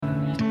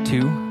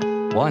2,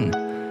 1.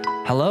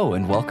 Hello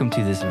and welcome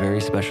to this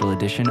very special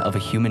edition of A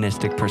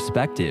Humanistic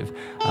Perspective.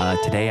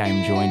 Today I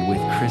am joined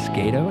with Chris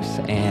Gatos,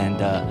 and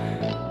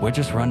we're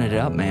just running it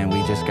up, man. We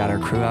just got our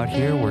crew out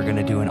here. We're going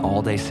to do an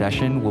all-day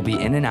session. We'll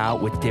be in and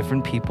out with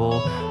different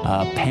people,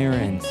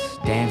 parents,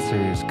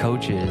 dancers,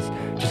 coaches,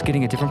 just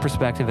getting a different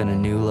perspective and a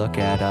new look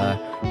at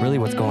really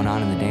what's going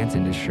on in the dance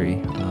industry.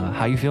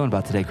 How you feeling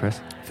about today, Chris?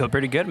 Feel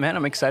pretty good, man.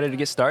 I'm excited to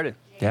get started.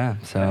 Yeah,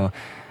 so...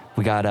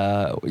 We got,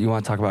 you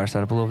want to talk about our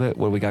setup a little bit?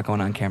 What do we got going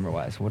on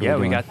camera-wise? What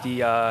we got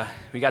the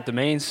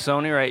main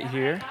Sony right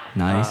here.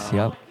 Nice,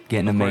 yep.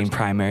 Getting the main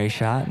primary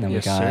shot. And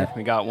then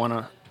we got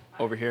one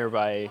over here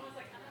by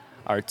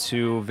our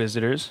two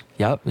visitors.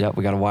 Yep.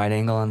 We got a wide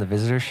angle on the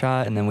visitor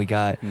shot, and then we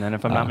got... And then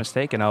if I'm not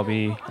mistaken, I'll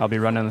be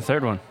running the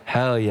third one.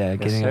 Hell yeah,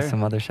 getting us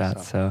some other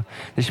shots. So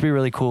this should be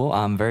really cool.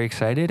 I'm very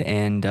excited,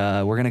 and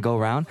we're going to go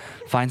around,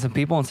 find some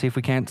people, and see if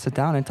we can't sit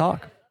down and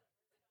talk.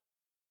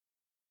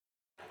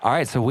 All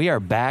right, so we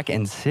are back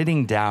and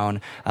sitting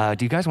down.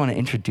 Do you guys want to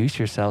introduce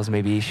yourselves,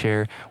 maybe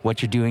share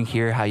what you're doing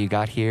here, how you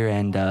got here,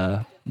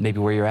 and maybe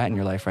where you're at in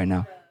your life right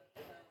now?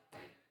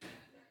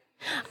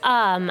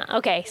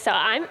 Okay, so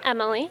I'm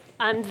Emily.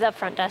 I'm the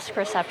front desk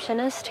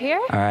receptionist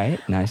here. All right,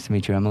 nice to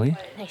meet you, Emily.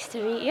 Nice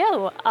to meet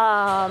you.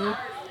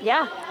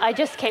 I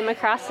just came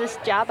across this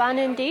job on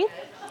Indeed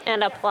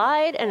and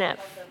applied, and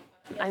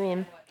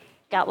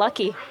got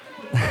lucky.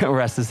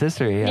 Rest is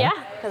history, yeah? Yeah,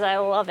 because I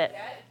love it.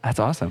 That's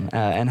awesome.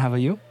 And how about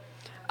you?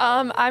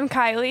 I'm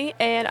Kylie,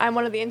 and I'm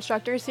one of the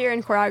instructors here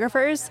and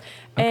choreographers.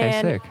 Okay,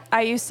 and sick.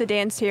 I used to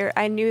dance here.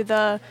 I knew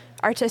the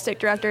artistic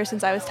director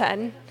since I was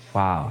 10.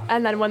 Wow.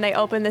 And then when they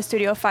opened the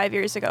studio 5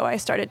 years ago, I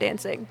started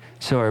dancing.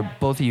 So are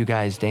both of you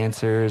guys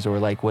dancers, or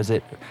was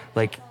it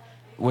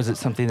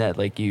something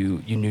that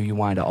you knew you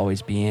wanted to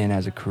always be in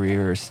as a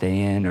career or stay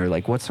in, or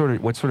what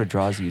sort of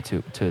draws you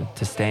to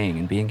staying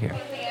and being here?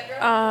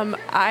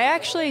 I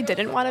actually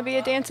didn't want to be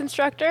a dance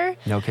instructor.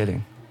 No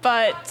kidding.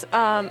 But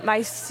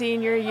my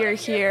senior year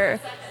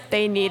here,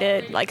 they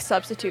needed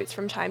substitutes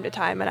from time to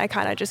time, and I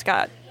kind of just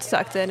got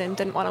sucked in and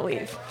didn't want to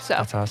leave. So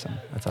that's awesome.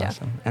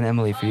 Awesome. And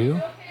Emily, for you?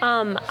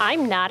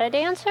 I'm not a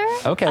dancer.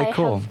 Okay,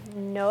 cool. I have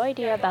no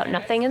idea about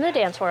nothing in the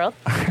dance world.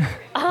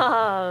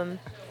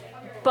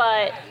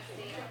 But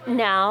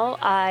now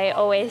I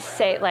always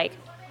say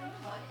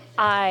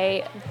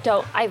I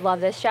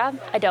love this job.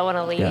 I don't want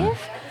to leave.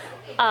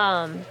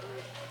 Yeah.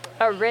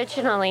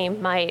 Originally,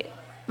 my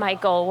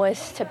goal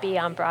was to be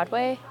on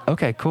Broadway.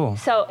 Okay, cool.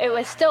 So it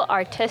was still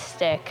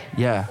artistic.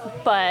 Yeah.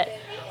 But,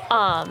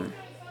 I'm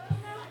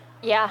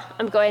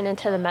going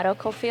into the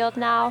medical field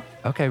now.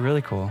 Okay,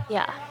 really cool.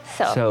 Yeah.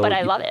 So but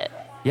I love it.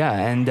 Yeah,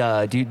 and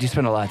do you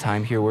spend a lot of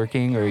time here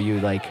working, or are you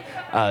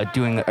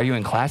are you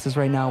in classes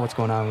right now? What's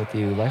going on with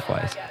you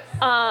life-wise?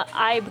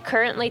 I'm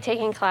currently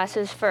taking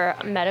classes for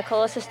a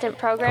medical assistant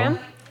program,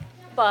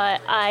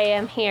 but I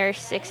am here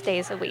 6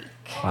 days a week.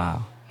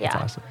 Wow. That's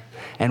awesome.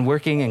 And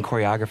working and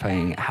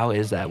choreographing, how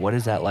is that? What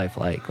is that life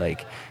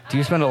like? Do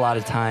you spend a lot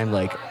of time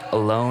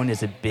alone?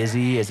 Is it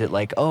busy? Is it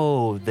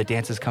the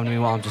dances come to me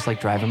while I'm just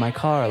driving my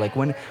car?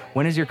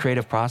 When is your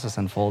creative process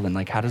unfolding?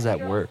 How does that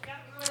work?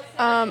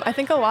 I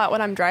think a lot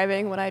when I'm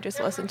driving, when I just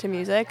listen to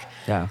music.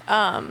 Yeah.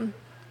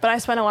 But I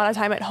spend a lot of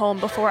time at home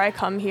before I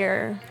come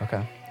here.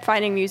 Okay.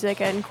 Finding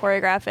music and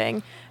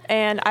choreographing.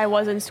 And I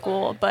was in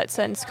school, but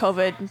since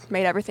COVID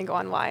made everything go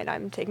online,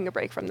 I'm taking a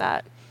break from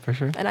that. For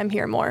sure. And I'm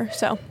here more,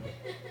 so.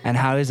 And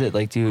how is it,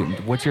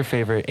 what's your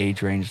favorite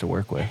age range to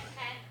work with?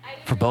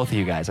 For both of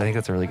you guys. I think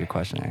that's a really good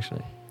question,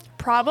 actually.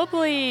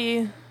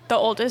 Probably the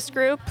oldest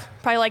group,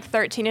 probably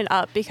 13 and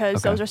up,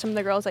 because those are some of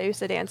the girls I used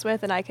to dance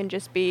with, and I can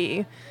just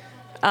be,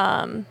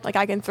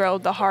 I can throw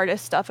the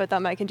hardest stuff at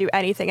them. I can do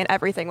anything and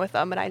everything with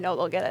them, and I know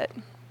they'll get it.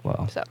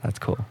 Wow, that's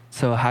cool.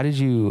 So how did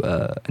you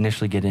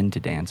initially get into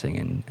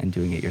dancing and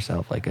doing it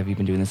yourself? Have you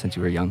been doing this since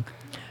you were young?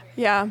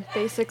 Yeah,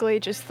 basically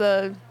just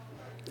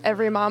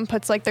every mom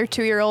puts their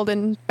 2-year-old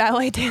in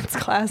ballet dance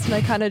class, and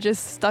I kind of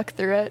just stuck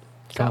through it.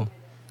 So. Cool.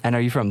 And are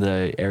you from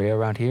the area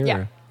around here? Yeah.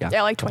 Or?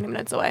 Yeah, 20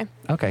 minutes away.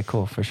 Okay,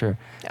 cool, for sure.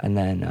 Yeah. And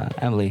then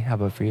Emily, how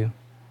about for you?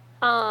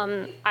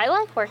 I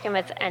like working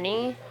with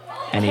any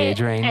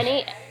age range?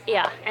 Any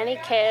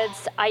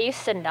kids. I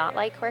used to not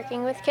like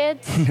working with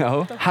kids.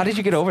 No? How did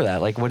you get over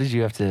that? What did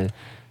you have to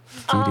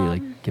do to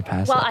get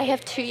past that? Well, I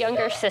have 2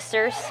 younger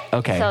sisters.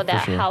 Okay, so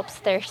that helps.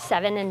 They're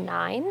 7 and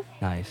 9.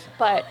 Nice.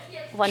 But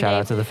one day... Shout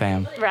out to the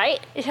fam. Right?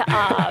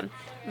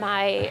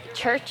 My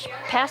church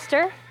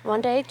pastor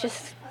one day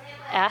just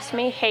asked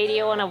me, hey, do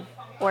you want to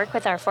work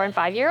with our 4 and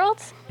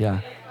 5-year-olds? Yeah.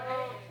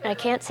 And I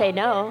can't say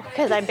no,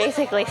 because I'm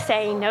basically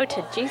saying no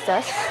to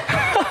Jesus.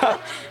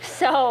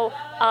 So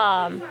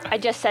I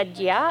just said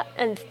yeah,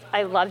 and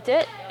I loved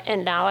it.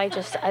 And now I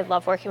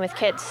love working with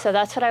kids. So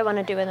that's what I want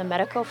to do in the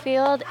medical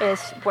field,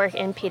 is work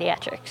in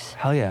pediatrics.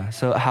 Hell yeah.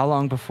 So how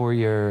long before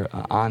you're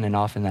on and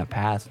off in that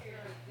path?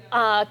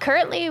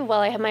 Currently,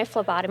 I have my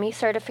phlebotomy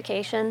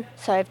certification.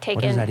 So I've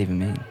taken... What does that even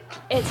mean?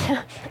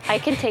 I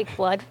can take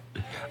blood.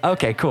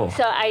 Okay, cool.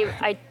 So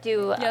I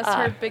do... Yes,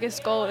 her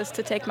biggest goal is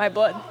to take my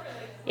blood.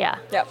 Yeah.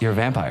 Yep. You're a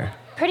vampire.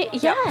 Pretty,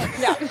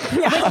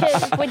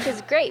 yes. Which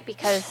is great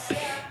because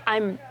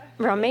I'm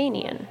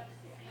Romanian.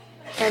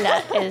 And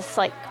that is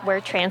like where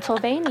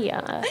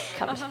Transylvania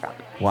comes from.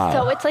 Wow.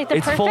 So it's like the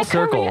perfect full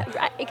circle.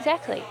 Right,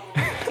 exactly.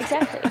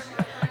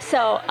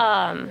 So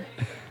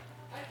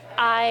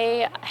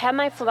I have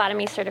my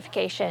phlebotomy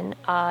certification.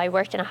 I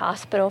worked in a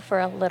hospital for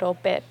a little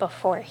bit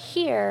before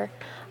here,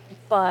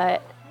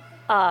 but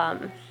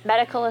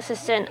medical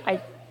assistant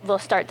I will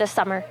start this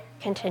summer,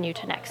 continue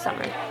to next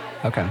summer.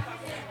 Okay.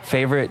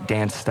 Favorite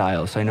dance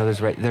style? So I know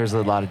there's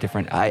a lot of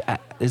different.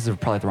 This is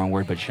probably the wrong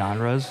word, but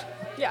genres.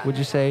 Yeah. Would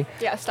you say?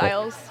 Yeah,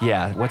 styles. But,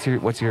 yeah.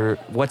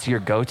 What's your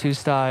go-to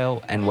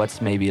style, and what's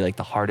maybe like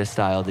the hardest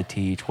style to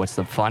teach? What's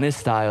the funnest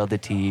style to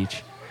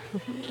teach?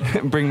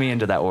 Bring me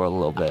into that world a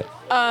little bit.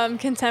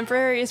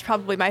 Contemporary is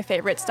probably my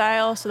favorite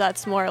style, so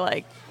that's more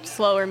like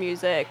slower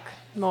music,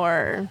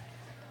 more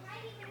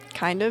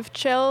kind of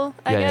chill,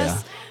 I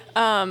guess.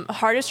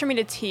 Hardest for me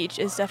to teach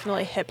is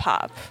definitely hip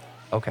hop.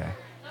 Okay.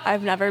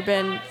 I've never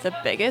been the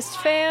biggest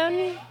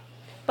fan.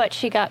 But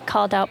she got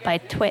called out by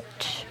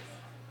Twitch.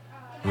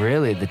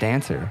 Really? The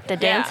dancer? The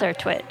dancer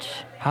Twitch.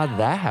 How did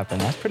that happen?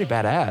 That's pretty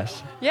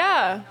badass.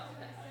 Yeah.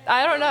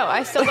 I don't know.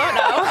 I still don't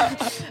know.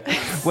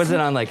 Was it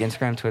on like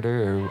Instagram,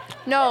 Twitter, or?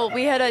 No,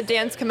 we had a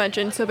dance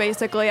convention. So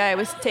basically I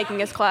was taking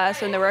his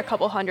class and there were a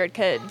couple hundred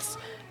kids.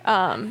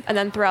 And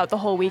then throughout the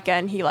whole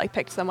weekend, he like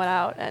picked someone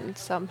out and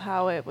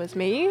somehow it was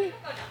me.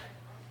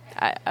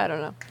 I don't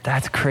know.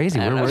 That's crazy.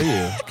 Where were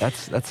you?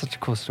 That's such a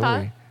cool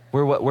story. Huh?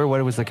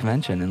 Where was the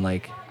convention? And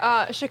like?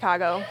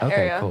 Chicago okay,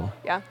 area. Cool.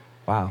 Yeah.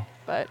 Wow.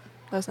 But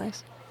that was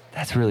nice.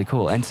 That's really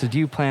cool. And so do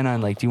you plan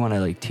on like, do you want to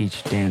like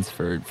teach dance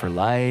for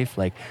life?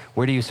 Like,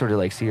 where do you sort of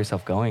like see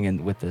yourself going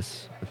in with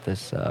this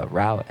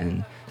route?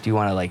 And do you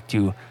want to like, do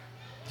you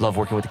love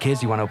working with the kids?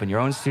 Do you want to open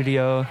your own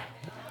studio?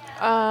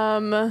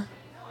 Yeah,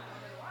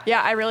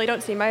 I really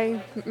don't see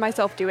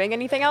myself doing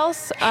anything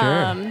else.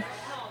 Sure.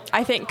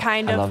 I think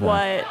kind of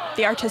what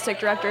the artistic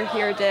director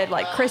here did,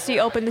 like Christy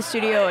opened the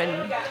studio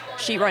and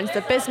she runs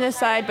the business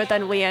side, but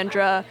then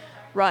Leandra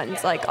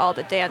runs like all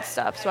the dance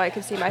stuff. So I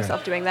could see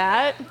myself doing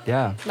that.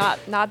 Yeah.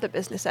 Not the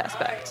business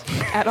aspect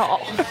at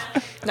all.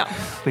 No.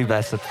 Leave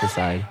that stuff to the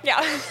side. Yeah.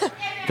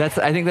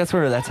 I think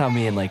that's how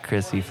me and like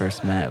Christy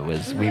first met.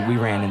 Was we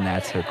ran in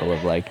that circle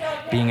of like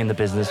being in the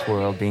business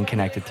world, being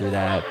connected through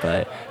that.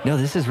 But no,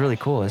 this is really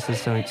cool. This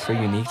is so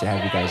unique to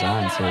have you guys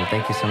on. So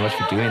thank you so much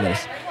for doing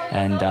this.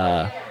 And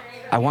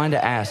I wanted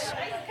to ask,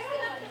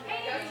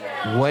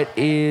 I want to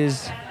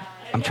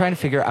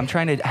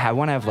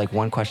have like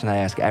one question that I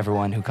ask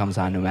everyone who comes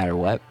on, no matter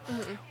what.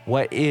 Mm-hmm.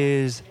 What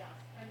is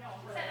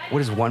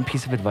one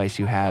piece of advice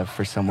you have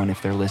for someone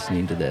if they're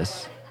listening to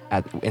this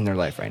in their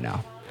life right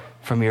now,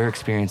 from your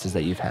experiences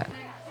that you've had?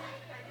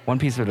 One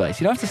piece of advice.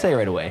 You don't have to say it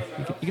right away.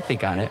 You can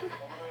think on it.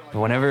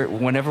 But whenever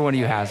one of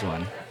you has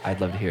one, I'd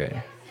love to hear it.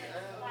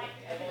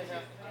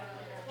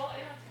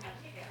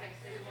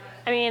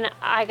 I mean,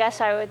 I guess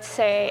I would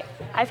say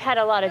I've had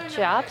a lot of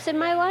jobs in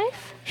my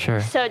life. Sure.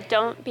 So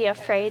don't be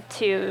afraid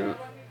to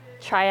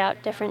try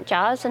out different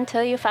jobs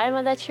until you find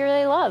one that you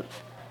really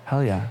love.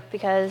 Hell yeah.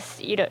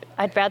 Because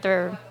I'd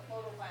rather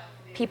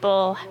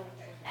people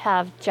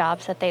have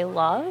jobs that they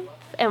love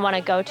and want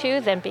to go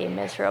to than be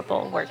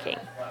miserable working.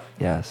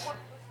 Yes.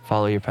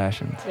 Follow your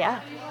passions.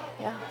 Yeah.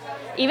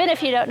 Even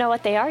if you don't know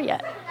what they are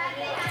yet.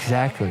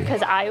 Exactly.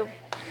 Because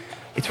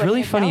it's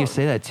really funny you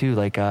say that too.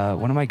 Like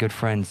one of my good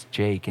friends,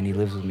 Jake, and he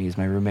lives with me. He's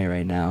my roommate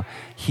right now.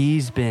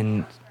 He's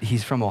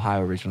from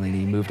Ohio originally, and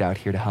he moved out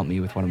here to help me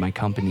with one of my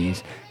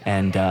companies.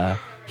 And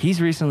he's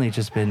recently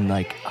just been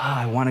like,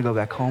 I want to go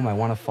back home. I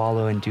want to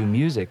follow and do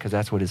music because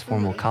that's what his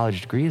formal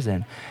college degree is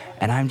in.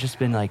 And I've just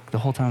been like, the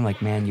whole time I'm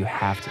like, man, you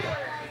have to.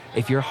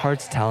 If your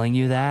heart's telling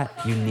you that,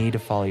 you need to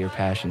follow your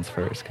passions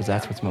first because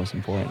that's what's most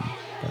important.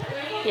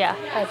 Yeah.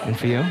 And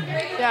for you?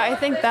 Yeah,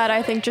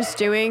 I think just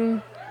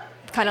doing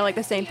kind of like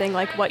the same thing,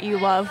 like what you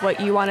love,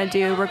 what you want to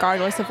do,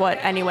 regardless of what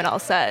anyone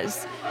else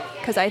says.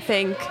 Because I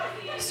think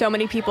so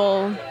many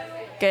people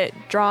get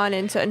drawn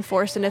into and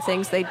forced into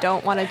things they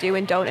don't want to do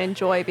and don't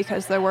enjoy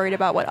because they're worried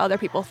about what other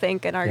people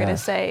think and are going to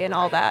say and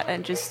all that.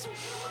 And just,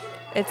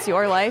 it's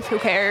your life. Who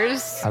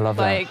cares? I love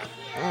that.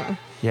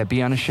 Yeah,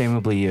 be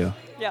unashamedly you.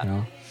 Yeah. You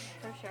know?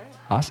 For sure.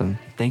 Awesome.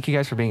 Thank you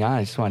guys for being on.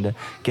 I just wanted to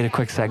get a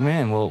quick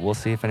segment, and we'll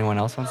see if anyone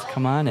else wants to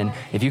come on. And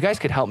if you guys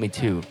could help me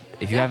too.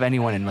 If you have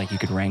anyone and like you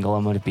could wrangle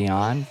them to be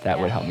on, that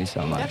would help me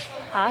so much.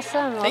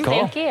 Awesome. Well,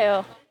 cool. Thank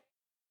you.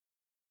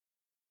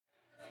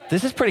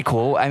 This is pretty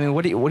cool. I mean,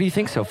 what do you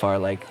think so far?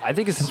 Like, I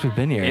think since we've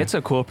been here, it's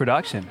a cool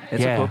production.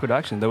 A cool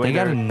production. They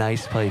got a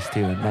nice place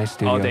too, a nice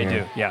studio. Oh, they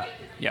here. do.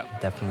 Yeah.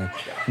 Definitely.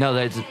 No,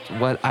 that's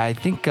what I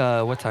think.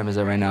 What time is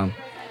it right now?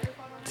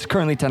 It's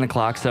currently 10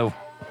 o'clock. So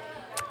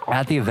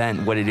at the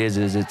event, what it is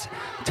it's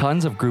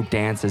tons of group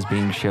dances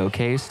being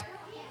showcased,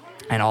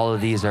 and all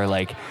of these are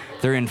like.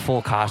 They're in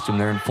full costume.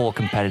 They're in full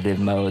competitive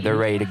mode. They're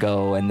ready to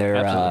go, and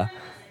they're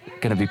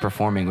going to be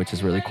performing, which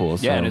is really cool.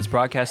 Yeah, and it's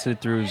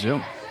broadcasted through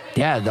Zoom.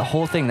 Yeah, the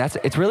whole thing,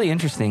 it's really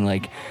interesting.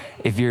 Like,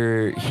 if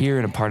you're here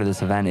and a part of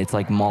this event, it's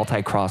like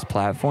multi-cross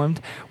platformed,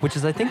 which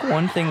is, I think,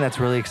 one thing that's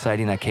really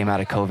exciting that came out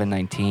of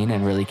COVID-19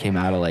 and really came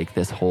out of like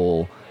this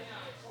whole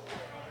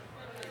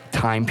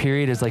time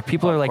period is like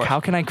people are like, how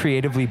can I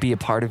creatively be a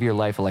part of your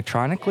life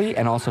electronically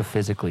and also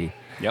physically?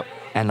 Yep.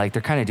 And like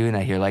they're kind of doing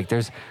that here. Like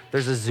there's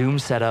a Zoom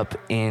setup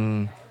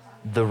in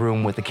the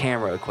room with the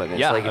camera equipment.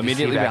 Yeah, so like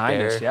immediately behind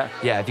there, us. Yeah.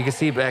 Yeah, if you can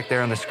see back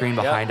there on the screen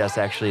behind us,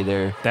 actually,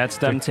 that's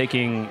them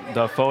taking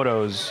the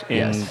photos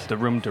in Yes. the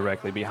room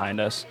directly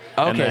behind us.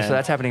 Okay, so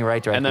that's happening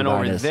directly And then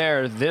behind over us.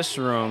 there, this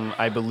room,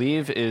 I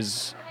believe,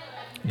 is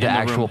The in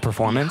actual room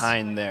performance?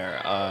 behind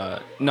there.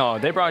 No,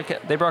 they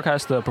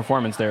broadcast the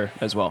performance there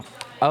as well.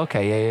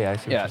 Okay, yeah, I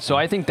see. what Yeah, you're so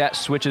I think that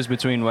switches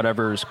between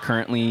whatever's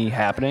currently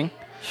happening.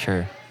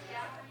 Sure.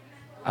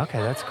 Okay,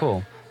 that's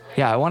cool.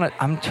 Yeah,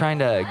 I'm trying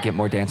to get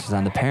more dancers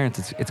on. The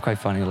parents, it's quite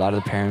funny. A lot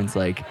of the parents,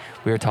 like,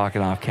 we were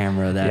talking off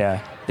camera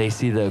that they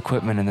see the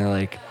equipment and they're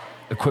like,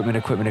 equipment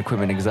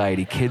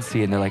anxiety. Kids see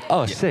it and they're like,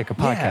 oh, sick, a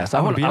podcast.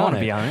 I want to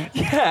be on it.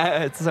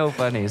 Yeah, it's so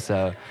funny.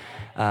 So,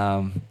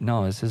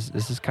 no, this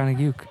is kind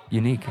of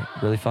unique,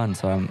 really fun.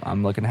 So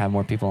I'm looking to have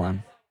more people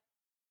on.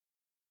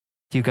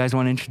 Do you guys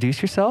want to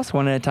introduce yourselves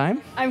one at a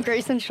time? I'm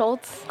Grayson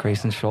Schultz.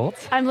 Grayson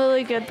Schultz. I'm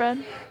Lily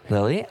Goodbread.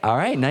 Lily, all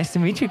right, nice to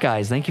meet you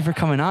guys. Thank you for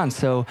coming on.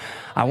 So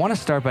I want to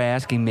start by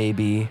asking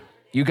maybe,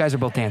 you guys are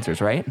both dancers,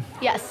 right?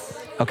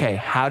 Yes. Okay,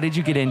 how did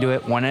you get into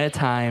it, one at a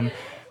time?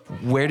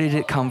 Where did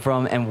it come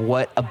from, and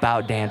what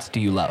about dance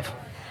do you love?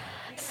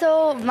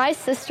 So my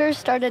sister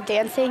started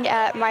dancing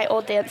at my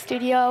old dance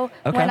studio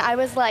when I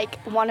was like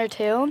 1 or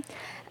 2.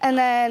 And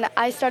then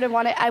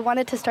I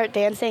wanted to start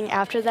dancing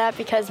after that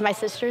because my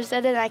sisters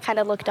did it and I kind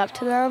of looked up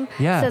to them.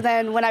 Yeah. So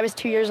then when I was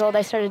 2 years old,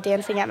 I started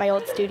dancing at my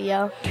old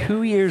studio.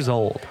 2 years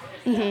old?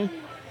 Mm-hmm.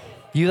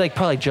 You like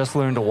probably just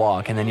learned to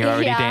walk and then you're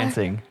already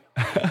dancing.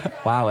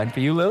 Wow, and for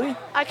you, Lily?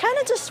 I kind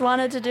of just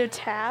wanted to do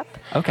tap.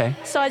 Okay.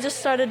 So I just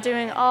started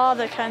doing all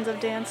the kinds of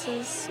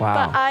dances.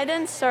 Wow. But I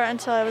didn't start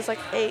until I was like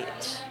 8.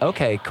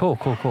 Okay,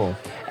 cool.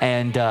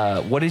 And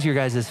what is your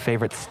guys'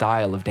 favorite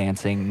style of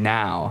dancing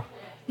now?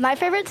 My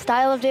favorite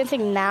style of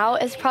dancing now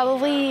is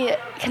probably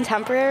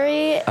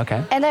contemporary.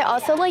 Okay. And I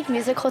also like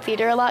musical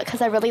theater a lot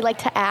because I really like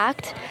to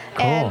act.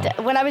 Cool.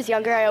 And when I was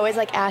younger, I always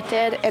like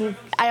acted. And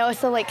I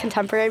also like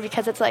contemporary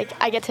because it's like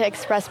I get to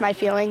express my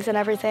feelings and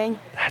everything.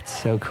 That's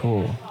so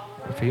cool.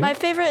 For you? My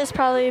favorite is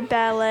probably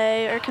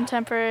ballet or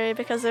contemporary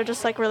because they're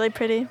just like really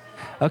pretty.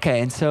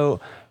 Okay, and so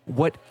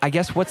what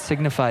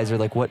signifies or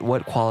like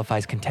what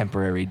qualifies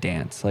contemporary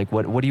dance? Like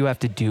what do you have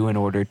to do in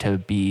order to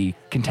be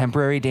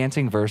contemporary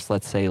dancing versus,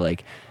 let's say,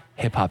 like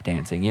hip hop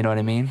dancing? You know what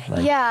I mean?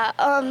 Like, yeah,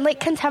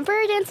 like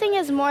contemporary dancing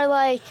is more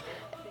like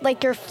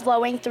you're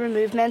flowing through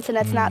movements and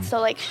it's not so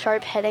like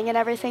sharp hitting and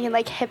everything. And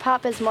like hip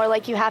hop is more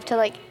like you have to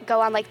like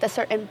go on like the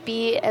certain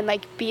beat and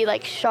like be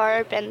like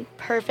sharp and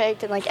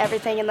perfect and like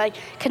everything. And like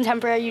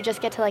contemporary, you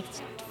just get to like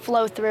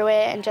flow through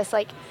it and just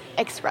like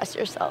express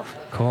yourself.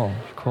 Cool.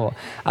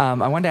 I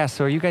wanted to ask,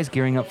 so are you guys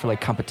gearing up for like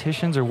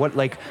competitions or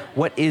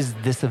what is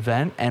this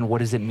event and what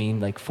does it mean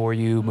like for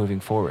you moving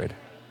forward?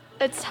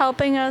 It's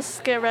helping us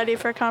get ready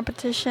for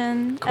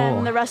competition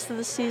and the rest of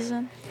the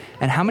season.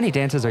 And how many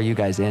dances are you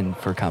guys in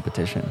for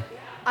competition?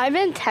 I'm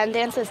in 10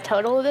 dances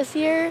total this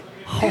year.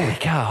 Holy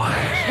cow.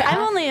 I'm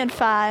only in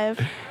 5.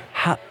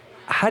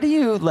 How do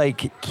you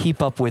like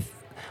keep up with,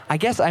 I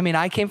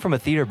came from a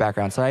theater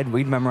background, so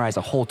we'd memorize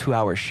a whole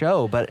 2-hour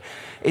show, but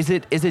is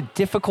it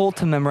difficult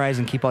to memorize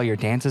and keep all your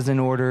dances in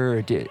order?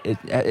 Or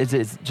is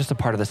it just a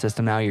part of the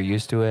system now, you're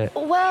used to it?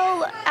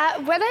 Well,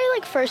 when I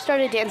like first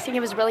started dancing,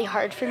 it was really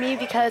hard for me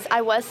because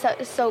I was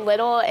so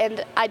little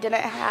and I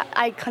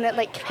couldn't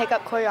like pick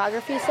up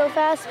choreography so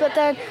fast. But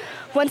then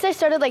once I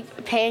started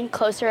like paying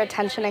closer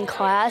attention in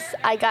class,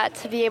 I got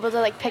to be able to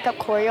like pick up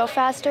choreo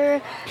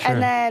faster. Sure.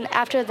 And then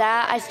after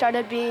that, I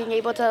started being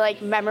able to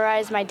like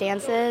memorize my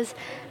dances.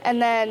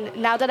 And then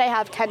now that I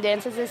have 10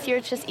 dances this year,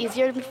 it's just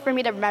easier for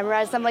me to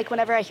memorize them. Like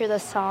whenever I hear the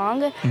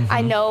song,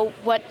 I know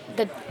what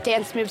the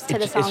dance moves to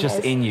the song is. It's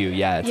just in you,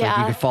 yeah. It's like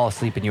you could fall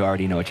asleep and you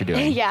already know what you're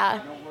doing.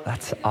 Yeah.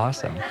 That's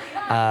awesome.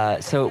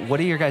 So what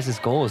are your guys'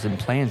 goals and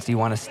plans? Do you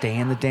want to stay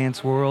in the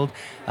dance world?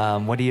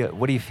 What are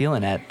you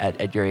feeling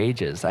at your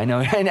ages? I know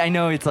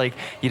it's like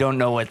you don't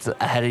know what's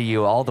ahead of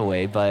you all the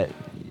way, but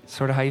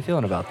sort of how you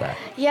feeling about that?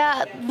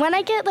 Yeah, when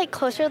I get like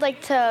closer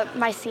like to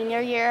my senior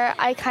year,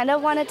 I kind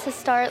of wanted to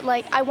start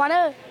like I want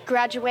to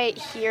graduate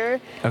here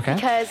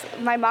because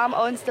my mom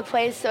owns the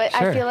place, so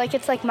I feel like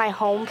it's like my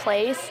home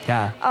place.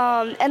 Yeah.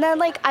 And then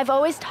like I've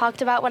always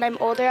talked about when I'm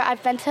older,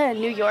 I've been to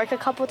New York a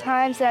couple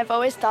times, and I've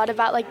always thought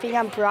about like being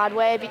on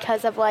Broadway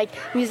because of like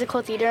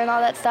musical theater and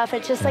all that stuff.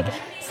 It's just like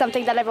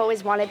something that I've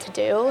always wanted to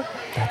do.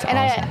 That's and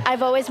awesome.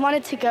 I've always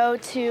wanted to go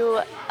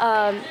to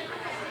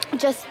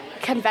just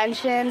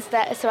conventions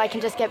so I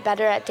can just get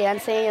better at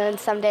dancing, and then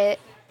someday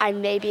I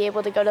may be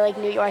able to go to like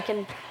New York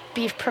and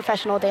be a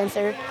professional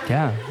dancer.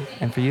 Yeah.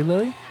 And for you,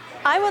 Lily?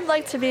 I would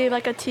like to be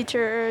like a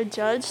teacher or a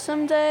judge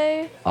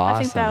someday. Awesome. I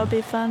think that would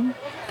be fun.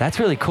 That's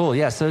really cool.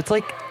 Yeah. So it's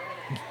like,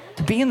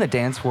 to be in the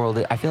dance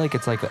world, I feel like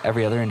it's like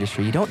every other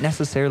industry. You don't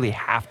necessarily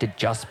have to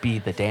just be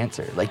the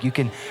dancer. Like you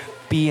can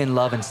be in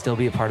love and still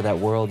be a part of that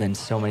world in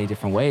so many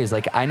different ways.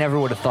 Like I never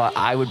would have thought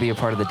I would be a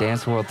part of the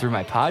dance world through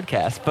my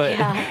podcast, but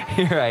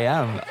here I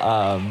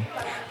am.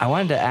 I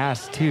wanted to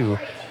ask too,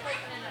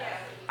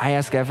 I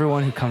ask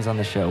everyone who comes on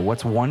the show,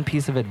 what's one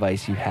piece of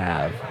advice you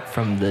have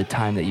from the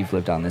time that you've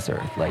lived on this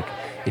earth? Like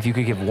if you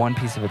could give one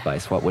piece of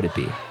advice, what would it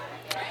be?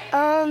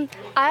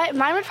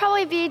 Mine would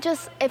probably be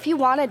just if you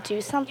want to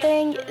do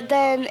something,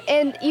 then,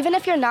 and even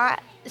if you're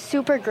not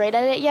super great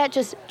at it yet,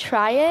 just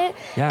try it.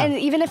 Yeah. And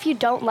even if you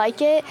don't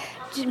like it,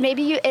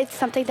 maybe it's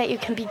something that you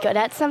can be good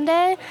at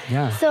someday.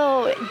 Yeah.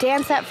 So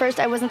dance at first,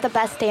 I wasn't the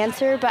best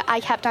dancer, but I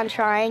kept on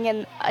trying,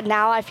 and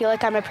now I feel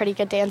like I'm a pretty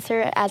good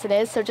dancer as it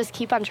is, so just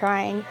keep on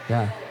trying.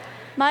 Yeah.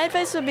 My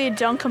advice would be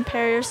don't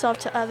compare yourself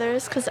to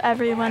others because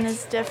everyone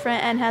is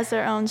different and has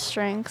their own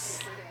strengths.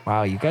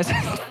 Wow, you guys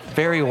are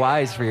very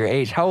wise for your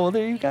age. How old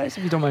are you guys,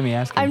 if you don't mind me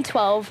asking? I'm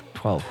 12.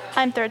 12.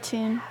 I'm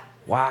 13.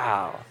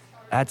 Wow.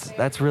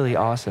 That's really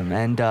awesome.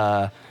 And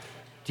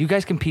do you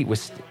guys compete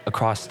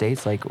across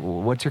states? Like,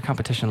 what's your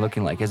competition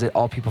looking like? Is it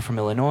all people from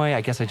Illinois?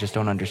 I guess I just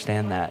don't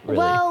understand that, really.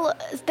 Well,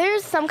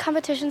 there's some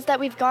competitions that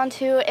we've gone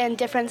to in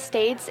different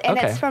states, and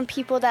it's from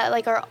people that,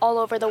 like, are all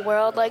over the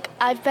world. Like,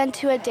 I've been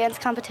to a dance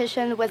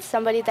competition with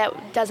somebody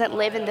that doesn't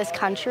live in this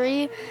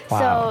country.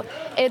 Wow. So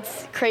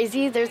it's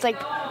crazy. There's,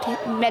 like,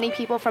 many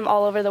people from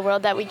all over the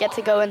world that we get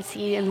to go and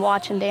see and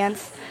watch and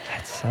dance.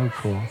 That's so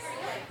cool.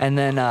 And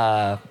then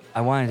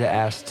I wanted to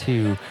ask,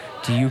 too,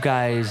 do you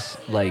guys,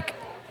 like,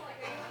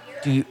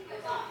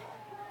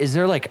 is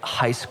there like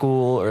high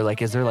school or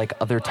like is there like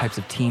other types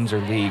of teams or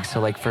leagues? So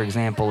like for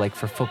example, like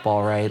for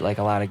football, right? Like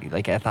a lot of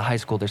like at the high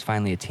school there's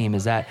finally a team.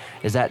 Is that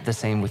the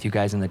same with you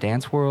guys in the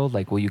dance world?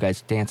 Like will you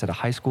guys dance at a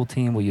high school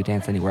team? Will you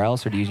dance anywhere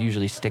else, or do you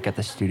usually stick at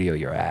the studio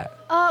you're at?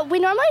 We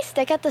normally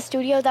stick at the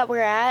studio that we're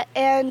at,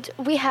 and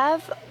we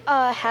have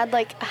had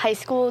like high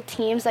school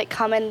teams like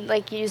come and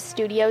like use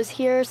studios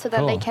here so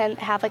that they can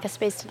have like a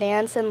space to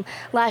dance. And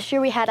last year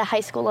we had a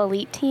high school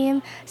elite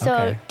team,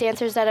 so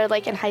dancers that are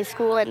like in high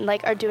school and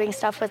like are doing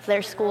stuff with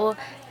their school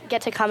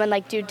get to come and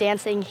like do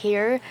dancing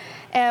here.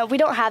 And we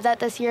don't have that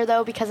this year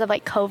though because of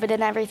like COVID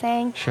and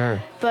everything.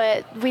 Sure.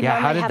 But we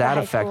normally how did have that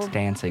a high affect school.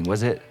 dancing?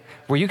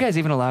 Were you guys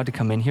even allowed to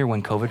come in here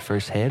when COVID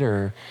first hit,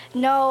 or?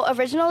 No,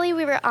 originally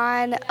we were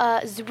on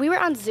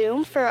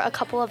Zoom for a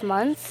couple of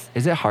months.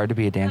 Is it hard to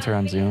be a dancer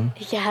on Zoom?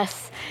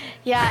 Yes.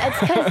 Yeah,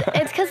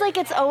 it's because like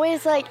it's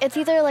always like it's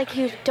either like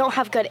you don't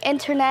have good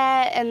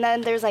internet and then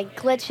there's like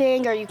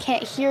glitching or you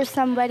can't hear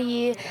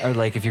somebody. Or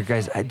like if do you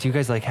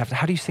guys like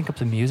how do you sync up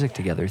the music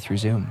together through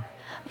Zoom?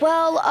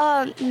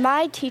 Well,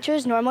 my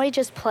teachers normally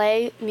just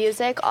play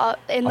music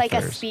in like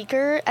a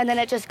speaker, and then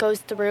it just goes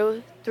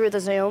through the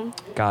Zoom.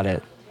 Got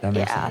it. That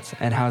makes sense.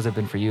 And how has it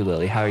been for you,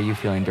 Lily? How are you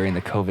feeling during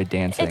the COVID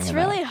dancing? It's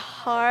really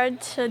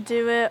hard to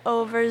do it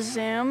over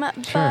Zoom,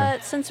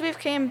 but since we've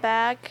came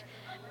back,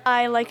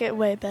 I like it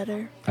way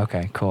better.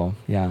 Okay, cool.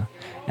 Yeah.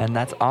 And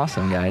that's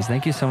awesome, guys.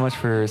 Thank you so much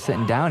for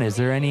sitting down. Is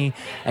there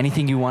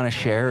anything you want to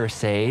share or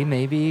say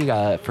maybe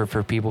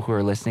for people who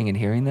are listening and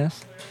hearing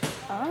this?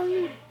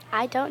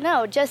 I don't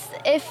know. Just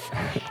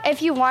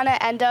if you want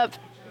to end up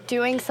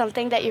doing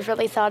something that you've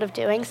really thought of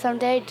doing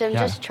someday, then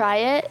just try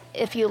it.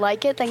 If you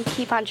like it, then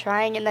keep on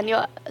trying, and then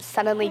you'll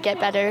suddenly get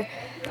better.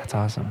 That's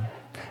awesome.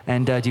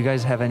 And do you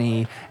guys have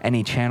any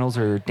channels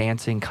or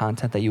dancing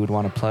content that you would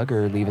want to plug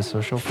or leave a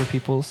social for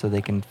people so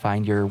they can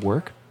find your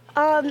work?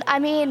 I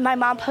mean, my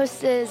mom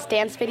posts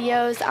dance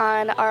videos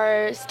on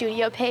our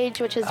studio page,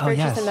 which is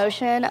Virtues in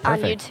Motion on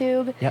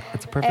YouTube. Yeah,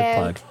 that's a perfect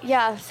plug.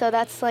 Yeah, so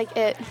that's like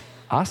it.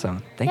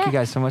 Awesome. Thank you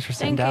guys so much for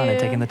sitting down and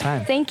taking the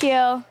time. Thank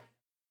you.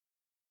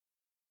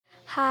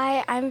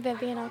 Hi, I'm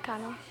Vivian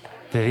O'Connell.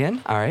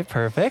 Vivian, all right,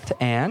 perfect.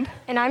 And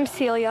I'm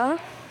Celia.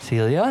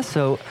 Celia.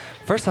 So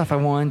first off, I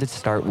wanted to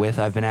start with,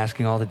 I've been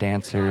asking all the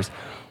dancers,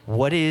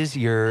 what is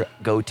your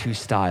go-to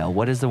style?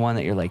 What is the one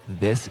that you're like,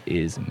 this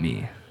is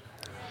me?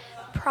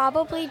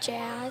 Probably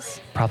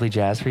jazz. Probably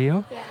jazz for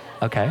you? Yeah.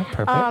 Okay,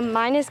 perfect.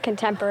 Mine is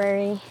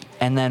contemporary.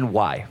 And then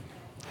why?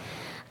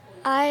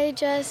 I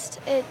just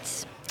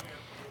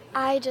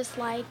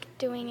like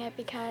doing it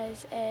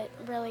because it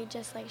really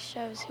just like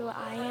shows who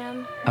I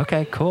am.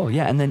 Okay, cool.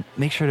 Yeah, and then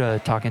make sure to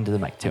talk into the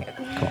mic too.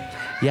 Cool.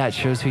 Yeah, it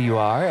shows who you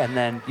are. And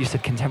then you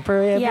said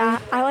contemporary, I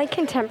believe? I like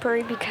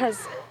contemporary because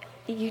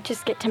you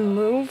just get to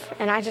move.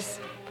 And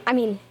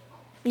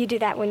you do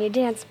that when you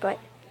dance, but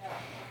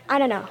I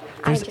don't know.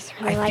 I just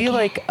really like it. I feel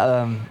like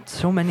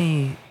so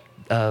many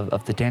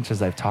of the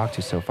dancers I've talked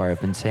to so far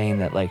have been saying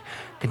that like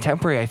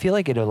contemporary, I feel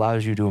like it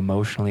allows you to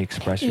emotionally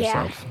express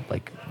yourself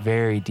like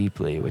very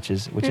deeply, which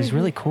is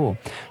really cool.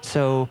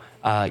 So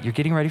you're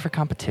getting ready for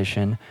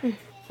competition.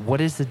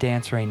 What is the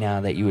dance right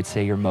now that you would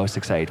say you're most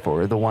excited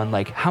for? Or the one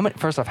like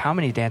first off, how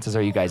many dances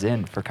are you guys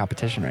in for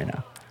competition right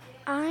now?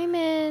 I'm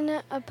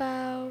in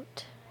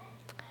about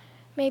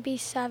maybe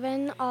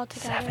 7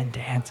 altogether. 7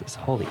 dances.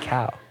 Holy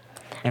cow.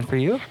 And for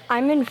you?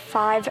 I'm in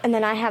 5, and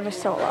then I have a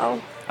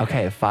solo.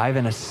 Okay, 5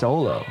 and a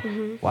solo.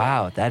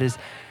 Wow, that is...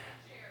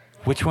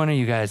 Which one are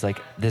you guys like,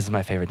 this is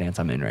my favorite dance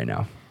I'm in right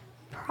now?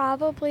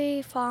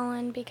 Probably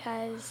Fallen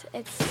because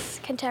it's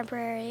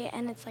contemporary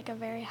and it's like a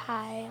very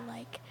high,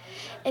 like,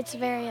 it's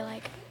very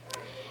like,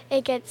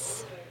 it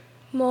gets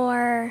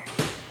more.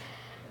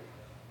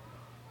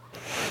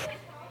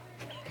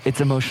 It's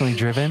emotionally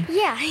driven?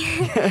 Yeah.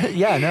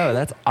 Yeah, no,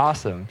 that's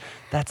awesome.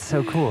 That's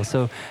so cool.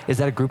 So is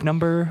that a group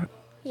number?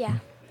 Yeah.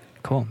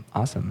 Cool,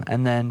 awesome.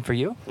 And then for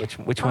you,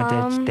 which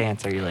one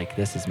dance are you like,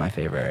 this is my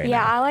favorite right Yeah,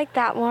 now? I like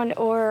that one.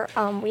 Or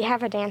we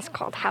have a dance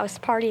called House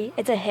Party.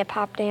 It's a hip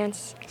hop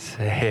dance.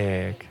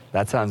 Sick.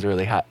 That sounds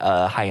really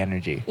high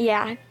energy.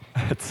 Yeah.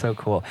 That's so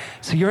cool.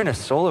 So you're in a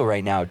solo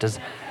right now.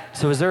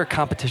 So is there a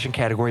competition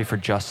category for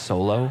just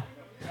solo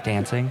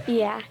dancing?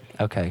 Yeah.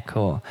 Okay,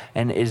 cool.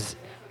 And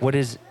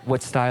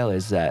what style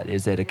is that?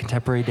 Is it a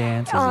contemporary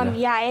dance?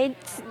 Yeah,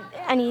 it's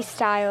any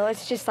style.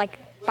 It's just like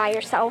by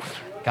yourself.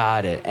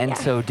 Got it. And Yeah.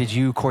 so did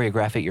you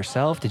choreograph it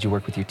yourself? Did you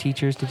work with your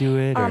teachers to do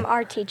it? or-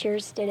 Our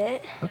teachers did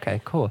it. Okay,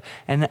 cool.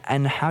 And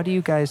how do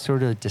you guys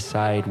sort of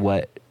decide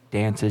what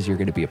dances you're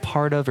going to be a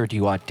part of, or do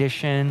you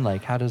audition?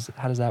 Like, how does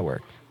that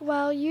work?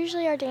 Well,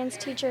 usually our dance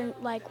teacher,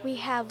 like, we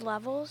have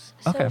levels.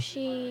 Okay. So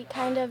she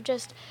kind of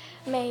just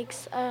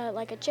makes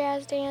like a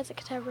jazz dance, a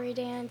contemporary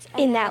dance.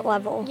 and In that then-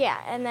 level. Yeah,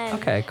 and then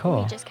Okay,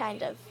 cool. we just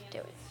kind of do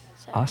it.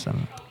 So.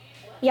 Awesome.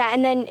 Yeah,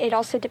 and then it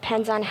also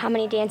depends on how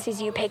many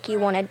dances you pick.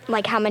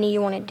 How many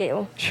you want to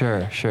do.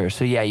 Sure.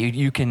 So yeah,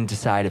 you can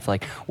decide if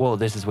like, whoa,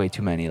 this is way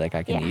too many. Like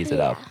I can Yeah. ease it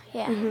up.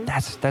 Yeah.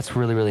 That's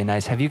really, really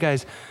nice. Have you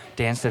guys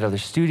danced at other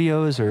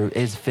studios, or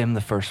is VIM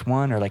the first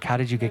one, or like how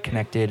did you get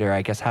connected, or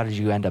I guess how did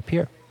you end up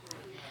here?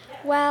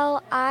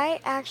 Well, I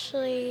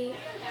actually,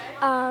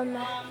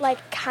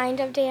 like, kind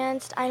of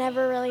danced. I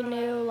never really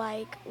knew,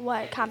 like,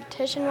 what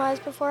competition was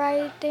before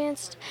I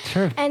danced.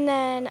 Sure. And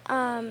then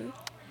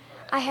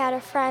I had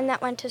a friend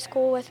that went to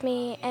school with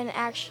me, and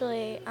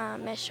actually,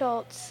 Miss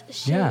Schultz,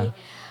 she Yeah.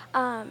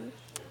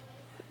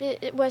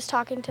 it was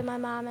talking to my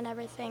mom and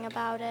everything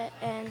about it,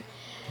 and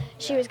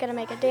she was going to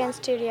make a dance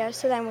studio.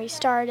 So then we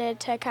started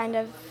to kind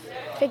of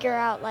figure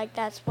out, like,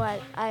 that's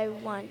what I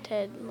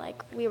wanted.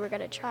 Like, we were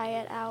going to try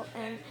it out.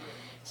 And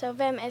so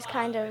VIM is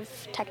kind of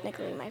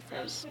technically my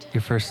first.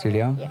 Your first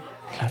studio? Yeah.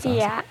 That's awesome.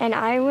 Yeah, and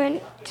I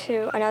went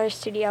to another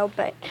studio,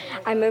 but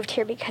I moved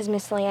here because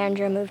Miss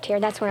Leandra moved here.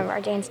 That's one of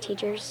our dance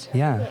teachers.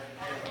 Yeah.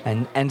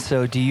 And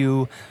so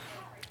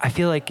I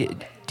feel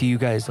like, do you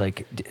guys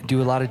like,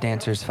 do a lot of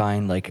dancers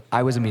find, like,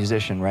 I was a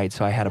musician, right?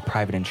 So I had a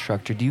private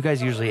instructor. Do you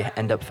guys usually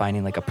end up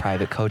finding like a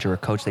private coach or a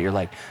coach that you're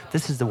like,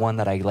 this is the one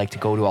that I like to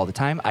go to all the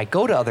time? I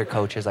go to other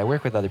coaches, I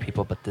work with other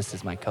people, but this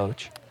is my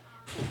coach.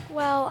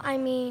 Well, I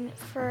mean,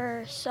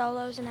 for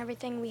solos and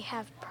everything, we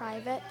have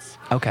privates.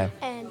 Okay.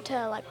 And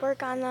to, like,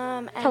 work on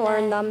them. And To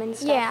learn then- them and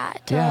stuff. Yeah,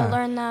 to Yeah.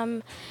 learn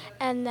them.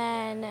 And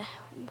then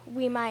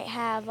we might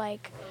have,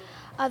 like,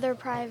 other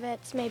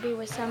privates, maybe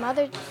with some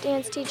other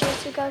dance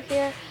teachers who go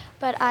here.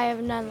 But I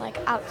have none, like,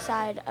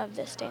 outside of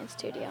this dance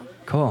studio.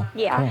 Cool.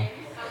 Yeah. Cool.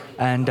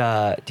 And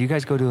do you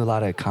guys go to a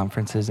lot of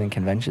conferences and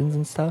conventions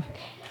and stuff?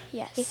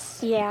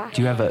 Yes. Yeah.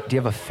 Do you have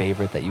a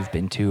favorite that you've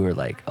been to, or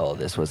like, oh,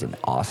 this was an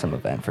awesome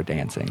event for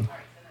dancing?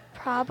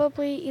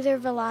 Probably either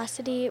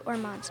Velocity or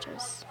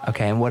Monsters.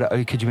 Okay,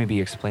 and could you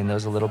maybe explain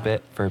those a little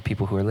bit for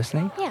people who are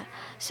listening? Yeah.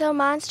 So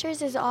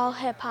Monsters is all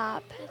hip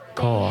hop.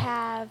 Cool. They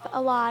have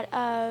a lot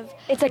of.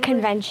 It's a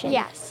convention.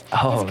 Yes.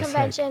 Oh, it's a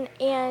convention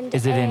and.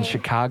 Is it in a-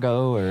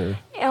 Chicago or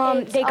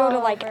It's They go to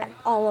all like over.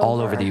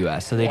 all over the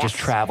U.S.? So they just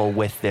Yes. travel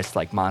with this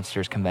like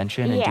Monsters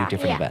convention and do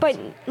different events.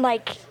 But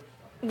like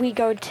we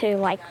go to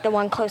like the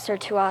one closer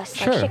to us,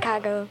 Sure. like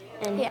Chicago,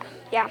 and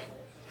Yeah.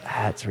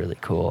 That's really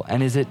cool.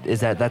 And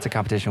that's a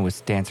competition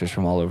with dancers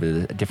from all over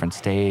the different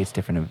states,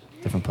 different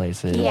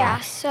places? Yeah.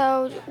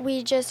 So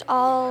we just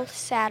all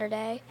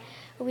Saturday.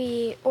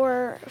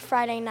 Or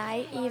Friday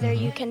night, either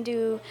you can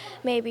do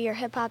maybe your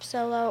hip hop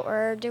solo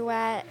or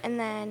duet, and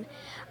then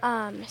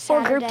Saturday.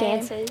 or group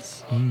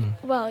dances.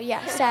 Well,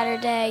 yeah,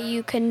 Saturday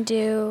you can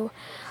do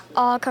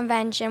all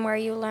convention where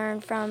you learn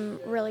from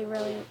really,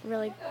 really,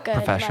 really good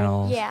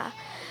Professionals.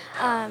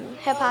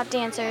 hip hop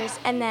dancers,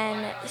 and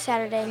then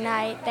Saturday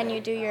night, then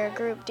you do your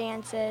group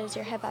dances,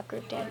 your hip hop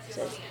group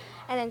dances,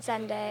 and then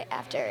Sunday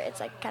after it's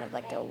like kind of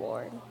like the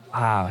award.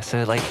 Wow.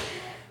 So like,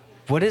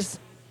 what is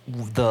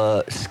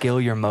the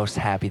skill you're most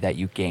happy that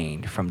you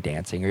gained from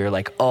dancing? Or you're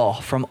like, oh,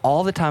 from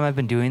all the time I've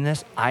been doing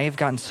this, I have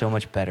gotten so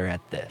much better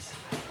at this.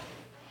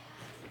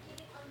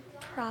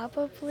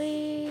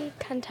 Probably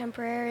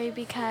contemporary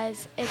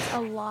because it's a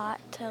lot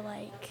to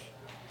like.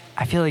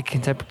 I feel like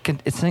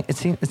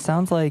it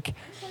sounds like,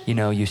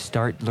 you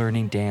start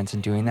learning dance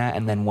and doing that,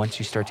 and then once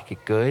you start to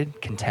get good,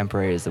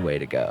 contemporary is the way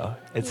to go.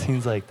 It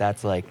seems like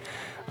that's like,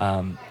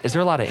 is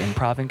there a lot of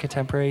improv in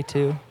contemporary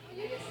too?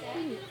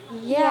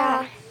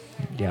 Yeah.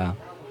 Yeah,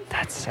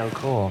 that's so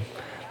cool.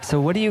 So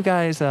what do you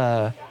guys,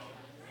 I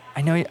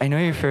know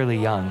you're fairly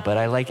young, but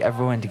I like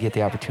everyone to get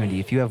the opportunity.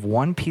 If you have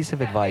one piece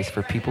of advice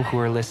for people who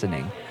are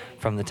listening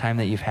from the time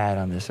that you've had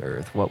on this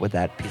earth, what would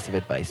that piece of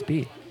advice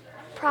be?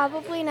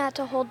 Probably not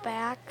to hold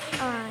back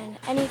on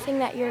anything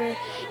that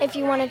if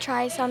you want to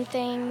try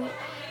something,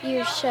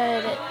 you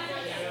should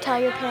tell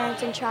your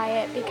parents and try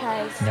it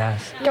because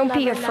Yes. you'll Don't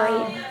be never afraid.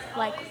 know,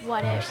 like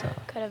what it Yourself.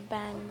 could have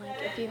been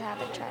like if you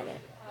haven't tried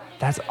it.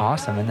 That's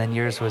awesome. And then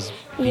yours was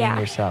being Yeah.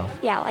 yourself.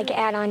 Yeah, like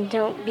add on,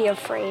 don't be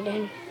afraid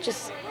and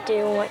just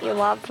do what you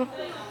love.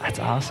 That's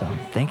awesome.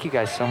 Thank you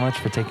guys so much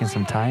for taking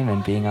some time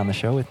and being on the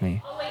show with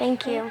me.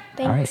 Thank you.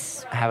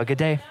 Thanks. All right. Have a good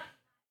day.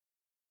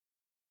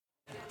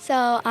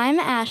 So I'm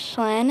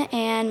Ashlyn,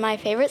 and my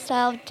favorite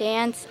style of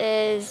dance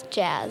is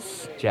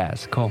jazz.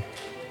 Jazz. Cool.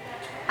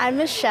 I'm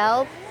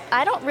Michelle.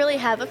 I don't really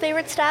have a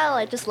favorite style.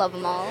 I just love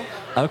them all.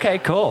 Okay,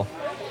 cool.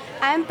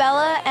 I'm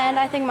Bella, and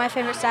I think my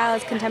favorite style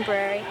is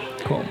contemporary.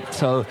 Cool.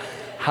 So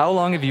how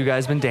long have you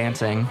guys been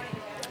dancing?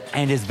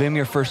 And is VIM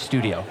your first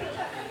studio?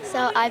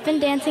 So I've been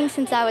dancing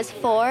since I was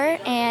 4,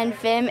 and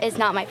VIM is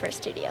not my first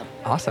studio.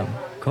 Awesome.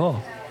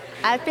 Cool.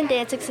 I've been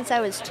dancing since I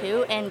was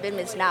 2, and VIM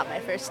is not my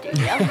first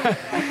studio.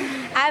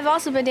 I've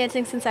also been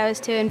dancing since I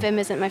was 2, and VIM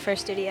isn't my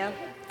first studio.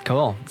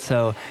 Cool.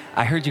 So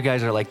I heard you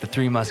guys are like the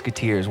Three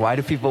Musketeers. Why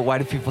do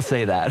people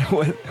say that?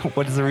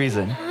 What is the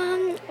reason?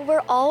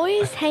 We're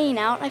always hanging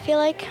out, I feel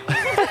like.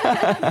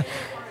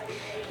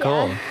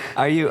 Cool.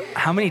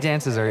 How many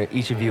dances are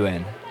each of you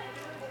in?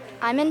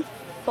 I'm in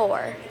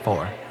 4.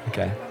 4.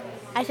 Okay.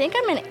 I think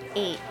I'm in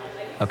 8.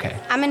 Okay.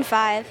 I'm in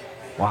 5.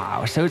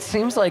 Wow. So it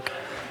seems like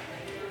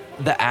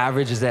the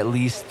average is at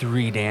least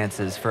 3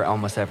 dances for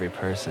almost every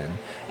person.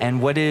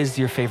 And what is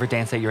your favorite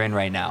dance that you're in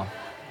right now?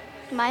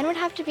 Mine would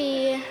have to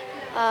be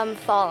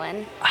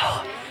Fallen.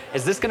 Oh,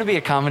 is this going to be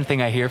a common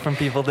thing I hear from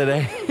people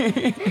today?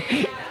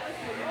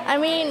 I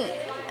mean,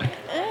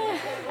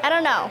 I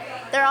don't know.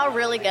 They're all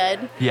really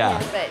good. Yeah.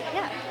 But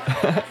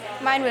yeah.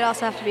 Mine would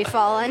also have to be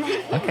Fallen.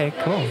 Okay,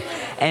 cool.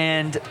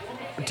 And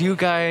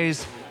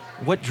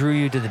what drew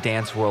you to the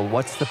dance world?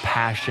 What's the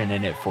passion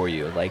in it for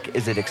you? Like,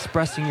 is it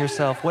expressing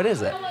yourself? What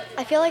is it?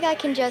 I feel like I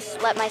can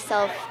just let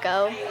myself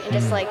go and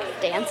just like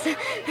dance.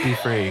 Be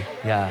free.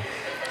 Yeah.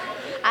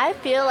 I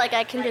feel like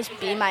I can just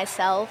be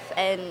myself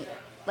and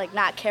like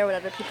not care what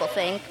other people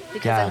think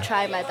because Yeah. I'm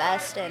trying my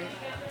best and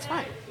it's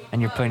fun.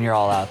 And you're putting your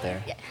all out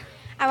there. Yeah.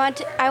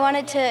 I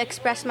wanted to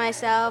express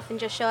myself and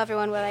just show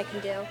everyone what I can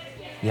do.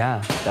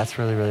 Yeah, that's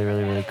really, really,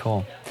 really, really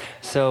cool.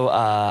 So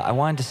I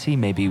wanted to see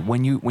maybe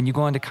when you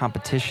go into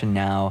competition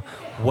now,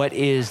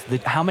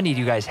 how many do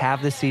you guys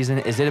have this season?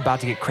 Is it about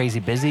to get crazy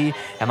busy?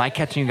 Am I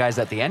catching you guys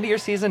at the end of your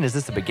season? Is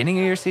this the beginning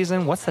of your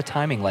season? What's the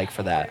timing like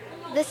for that?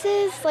 This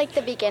is like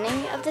the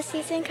beginning of the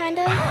season, kind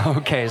of.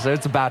 Okay, so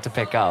it's about to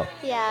pick up.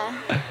 Yeah.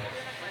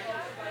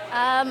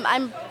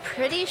 I'm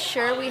pretty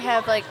sure we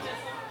have like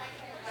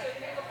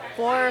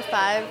 4 or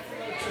 5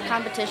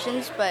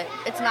 competitions, but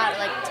it's not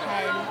like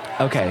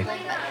 10. Okay.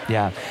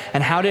 Yeah.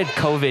 And how did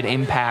COVID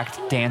impact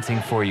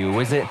dancing for you?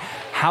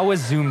 How was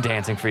Zoom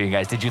dancing for you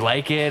guys? Did you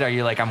like it? Are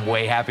you like, I'm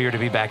way happier to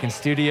be back in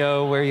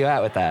studio? Where are you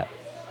at with that?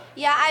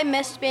 Yeah, I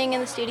missed being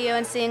in the studio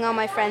and seeing all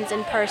my friends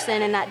in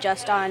person and not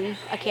just on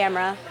a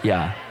camera.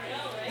 Yeah.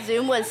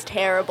 Zoom was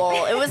terrible.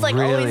 It was like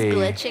Really? always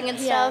glitching and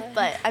stuff, Yeah.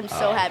 but I'm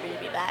so happy to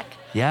be back.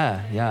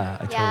 Yeah.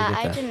 I totally get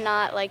I that. did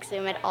not like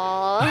Zoom at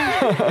all.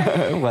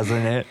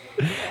 Wasn't it?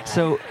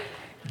 So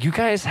you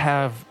guys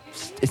have,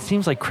 it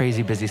seems like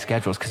crazy busy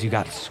schedules because you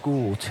got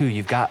school too.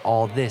 You've got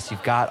all this,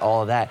 you've got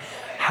all of that.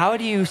 How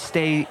do you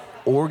stay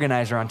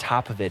organized or on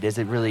top of it? Is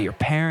it really your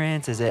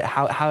parents?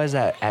 How is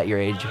that at your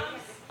age?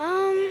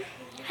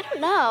 I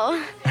don't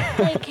know.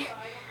 Like,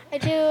 I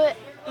do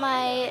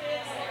my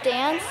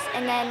dance,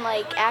 and then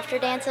like after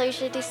dance, I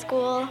usually do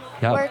school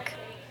Yep. work.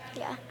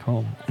 Yeah.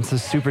 Cool. And so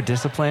super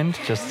disciplined,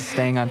 just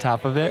staying on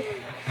top of it.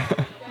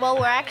 Well,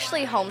 we're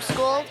actually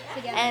homeschooled,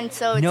 and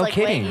so it's No like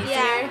kidding. way easier.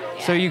 Yeah.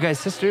 So are you guys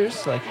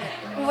sisters? Like,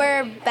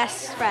 We're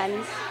best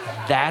friends.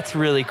 that's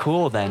really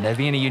cool then, to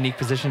be in a unique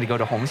position to go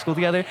to homeschool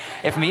together.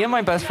 If me and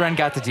my best friend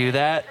got to do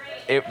that,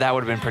 that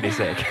would have been pretty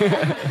sick.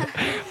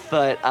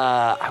 But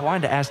I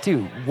wanted to ask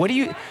too,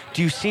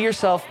 do you see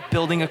yourself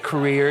building a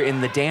career in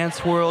the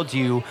dance world? Do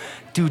you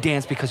do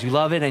dance because you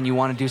love it and you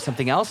want to do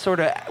something else? Sort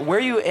of, where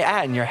are you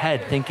at in your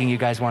head thinking you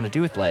guys want to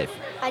do with life?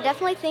 I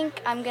definitely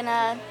think I'm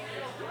gonna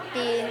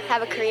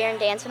have a career in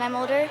dance when I'm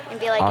older and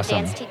be like Awesome.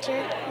 a dance teacher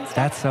and stuff.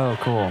 That's so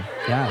cool.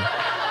 Yeah.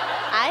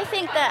 I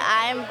think that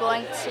I'm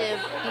going to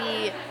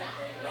be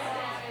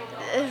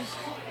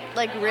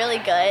like really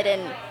good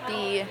and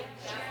be,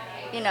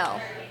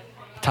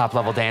 Top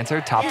level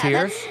dancer, top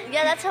tier.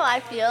 That's how I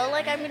feel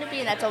like I'm gonna be,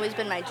 and that's always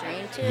been my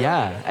dream too.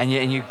 Yeah, and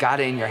you got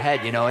it in your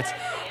head.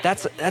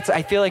 That's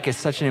I feel like it's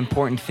such an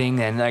important thing,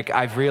 and like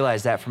I've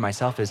realized that for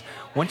myself is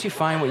once you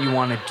find what you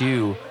want to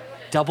do,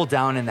 double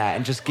down in that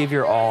and just give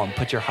your all and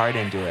put your heart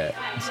into it.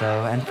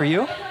 So, and for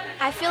you?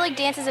 I feel like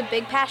dance is a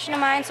big passion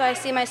of mine, so I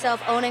see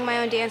myself owning my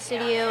own dance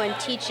studio and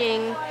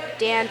teaching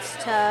dance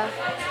to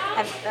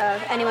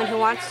anyone who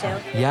wants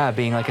to. Yeah,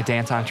 being like a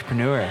dance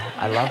entrepreneur.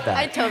 I love that.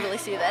 I totally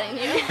see that in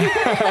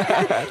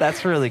you.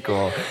 That's really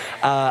cool.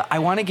 I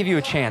want to give you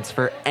a chance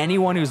for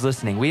anyone who's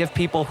listening. We have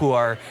people who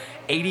are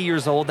 80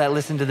 years old that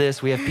listen to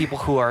this. We have people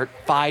who are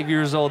 5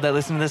 years old that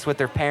listen to this with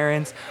their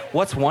parents.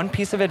 What's one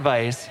piece of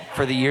advice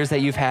for the years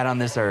that you've had on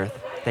this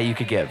earth that you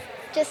could give?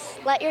 Just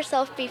let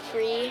yourself be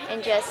free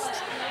and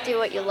just do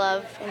what you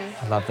love. And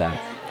I love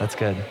that. That's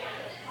good.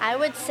 I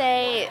would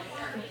say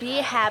be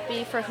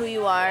happy for who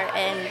you are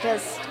and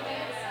just,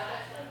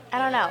 I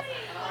don't know,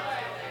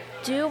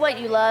 do what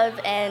you love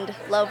and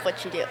love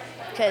what you do,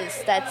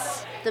 because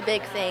that's the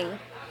big thing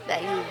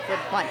that you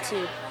would want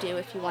to do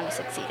if you want to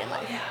succeed in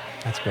life.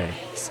 That's great.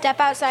 Step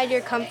outside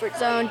your comfort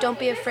zone. Don't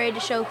be afraid to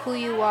show who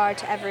you are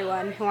to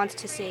everyone who wants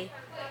to see.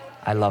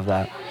 I love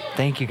that.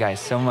 Thank you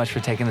guys so much for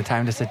taking the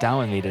time to sit down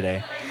with me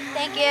today.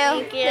 Thank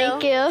you.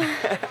 Thank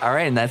you. All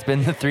right, and that's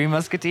been the Three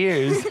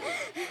Musketeers.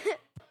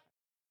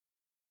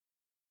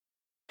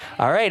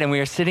 All right, and we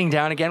are sitting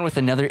down again with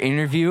another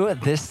interview.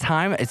 This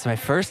time, it's my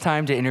first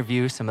time to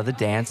interview some of the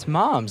dance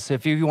moms. So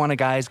if you want to,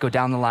 guys, go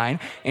down the line,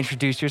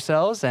 introduce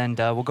yourselves, and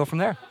we'll go from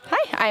there.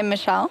 Hi, I'm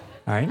Michelle.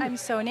 All right. I'm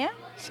Sonia.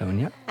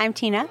 Sonia. I'm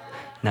Tina.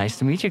 Nice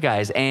to meet you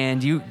guys.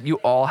 And you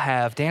all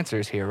have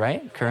dancers here,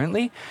 right,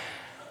 currently?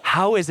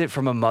 How is it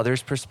from a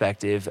mother's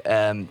perspective?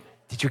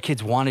 Did your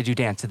kids want to do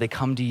dance? Did they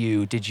come to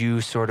you? Did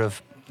you sort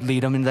of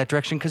lead them in that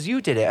direction? Because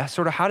you did it.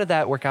 Sort of, how did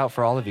that work out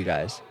for all of you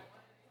guys?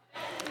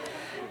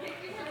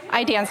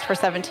 I danced for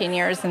 17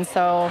 years, and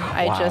so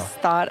I Wow. just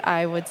thought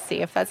I would see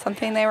if that's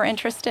something they were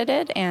interested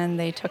in, and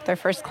they took their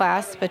first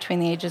class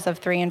between the ages of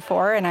 3 and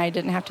 4, and I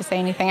didn't have to say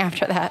anything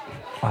after that.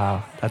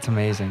 Wow, that's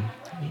amazing.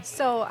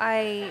 So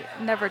I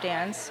never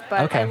danced,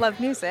 but Okay. I love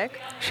music.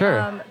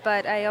 Sure.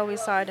 But I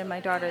always saw it in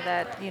my daughter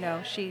that,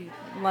 she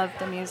loved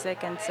the music,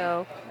 and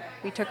so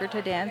we took her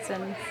to dance,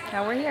 and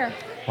now we're here.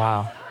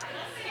 Wow.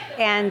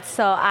 And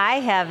so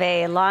I have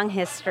a long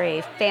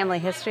family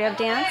history of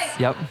dance.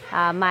 Yep.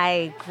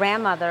 My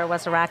grandmother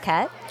was a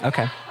Rockette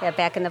Okay.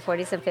 back in the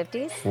 40s and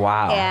 50s.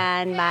 Wow.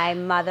 And my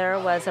mother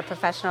was a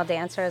professional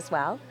dancer as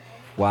well.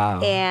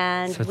 Wow.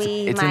 And So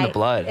it's in the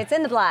blood. It's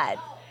in the blood.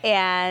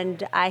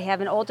 And I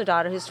have an older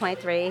daughter who's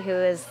 23 who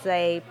is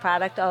a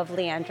product of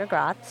Leandra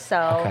Groth.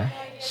 So Okay.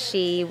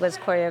 she was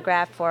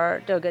choreographed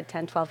for a good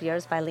 10, 12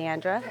 years by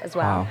Leandra as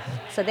well. Wow.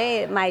 So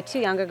my two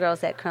younger girls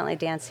that currently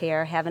dance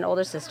here have an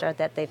older sister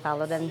that they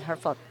followed in her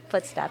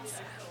footsteps.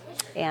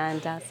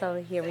 And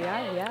so here we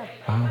are, yeah.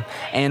 Wow.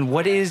 And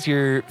what is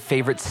your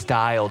favorite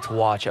style to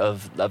watch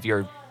of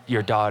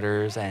your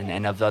daughters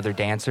and of the other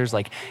dancers?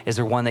 Like, is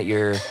there one that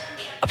you're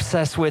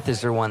obsessed with?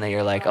 Is there one that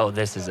you're like, oh,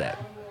 this is it?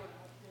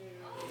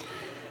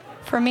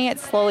 For me, it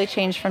slowly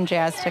changed from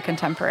jazz to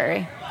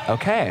contemporary.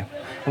 Okay.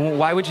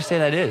 Why would you say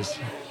that is?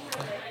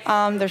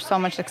 There's so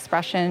much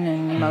expression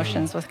and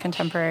emotions with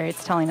contemporary.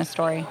 It's telling a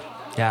story.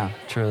 Yeah,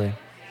 truly.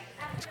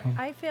 That's cool.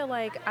 I feel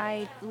like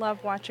I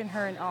love watching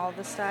her in all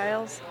the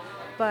styles,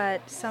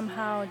 but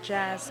somehow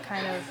jazz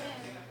kind of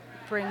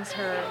brings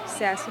her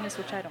sassiness,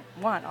 which I don't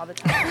want all the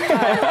time.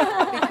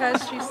 But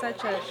because she's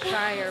such a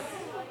shyer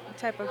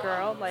type of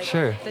girl, like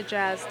Sure. the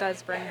jazz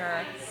does bring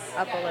her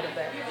up a little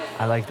bit.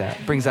 I like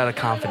that. Brings out a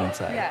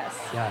confidence. Yes.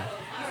 Yeah.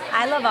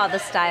 I love all the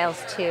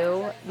styles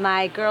too.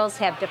 My girls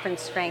have different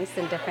strengths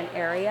in different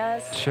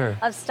areas Sure.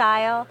 of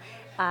style.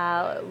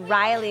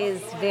 Riley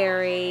is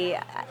very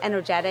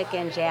energetic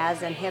in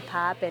jazz and hip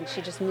hop, and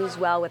she just moves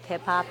well with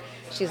hip hop.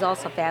 She's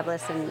also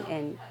fabulous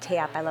in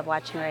tap. I love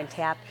watching her in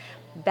tap.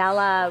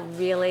 Bella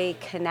really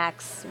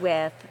connects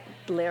with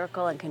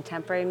lyrical and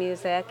contemporary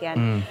music,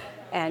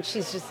 and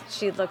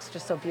she looks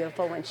just so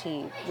beautiful when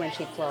she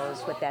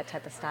flows with that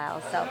type of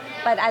style. So,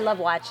 but I love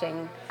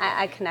watching.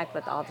 I connect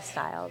with all the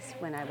styles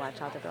when I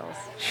watch all the girls.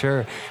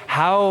 Sure.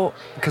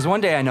 Because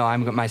one day I know I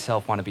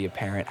myself want to be a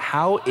parent.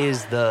 How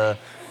is the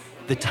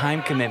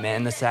time commitment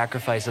and the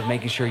sacrifice of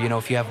making sure,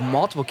 if you have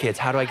multiple kids,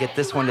 how do I get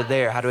this one to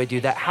there? How do I do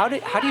that? How do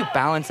you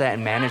balance that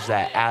and manage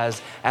that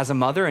as a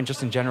mother and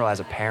just in general as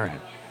a parent?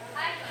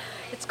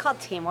 It's called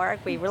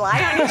teamwork. We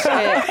rely on each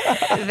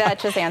other. That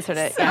just answered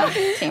it. Yeah,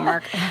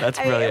 teamwork. That's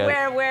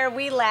brilliant. Where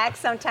we lack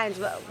sometimes,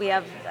 we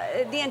have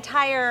the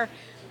entire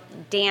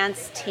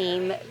dance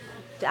team.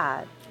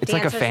 It's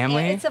like a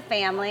family? It's a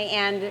family,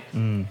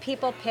 and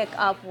people pick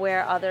up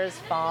where others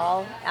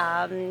fall.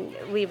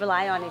 We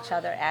rely on each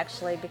other,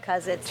 actually,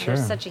 because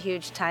there's such a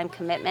huge time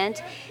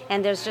commitment,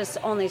 and there's just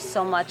only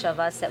so much of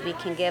us that we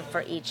can give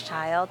for each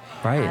child.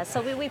 Right.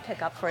 So we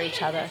pick up for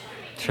each other.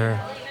 Sure.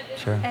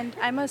 And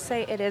I must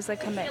say it is a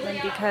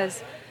commitment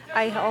because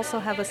I also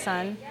have a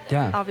son.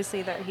 Yeah.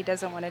 Obviously that he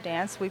doesn't want to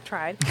dance. We've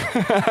tried.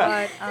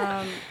 But,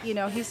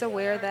 he's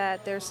aware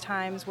that there's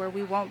times where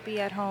we won't be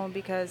at home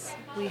because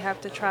we have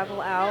to travel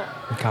out.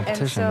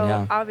 Competition, and so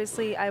yeah.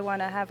 obviously I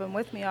want to have him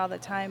with me all the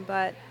time,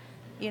 but,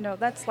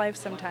 that's life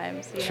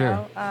sometimes, Sure.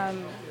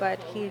 know. But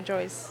he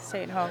enjoys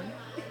staying home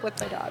with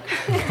my dog.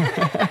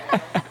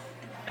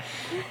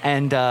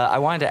 And I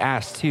wanted to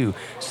ask too.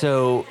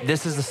 So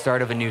this is the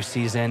start of a new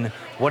season.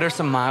 What are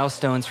some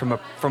milestones from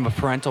a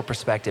parental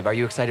perspective? Are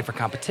you excited for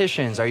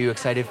competitions? Are you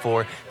excited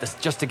for this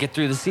just to get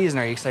through the season?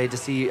 Are you excited to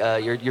see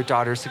your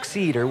daughter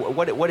succeed? Or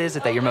what is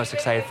it that you're most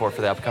excited for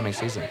the upcoming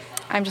season?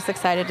 I'm just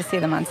excited to see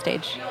them on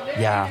stage.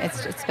 Yeah.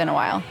 It's been a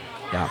while.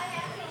 Yeah.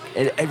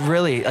 It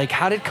really,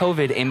 how did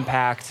COVID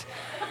impact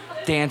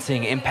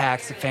dancing,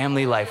 impact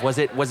family life? Was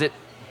it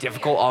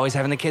difficult always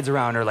having the kids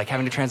around, or like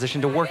having to transition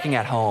to working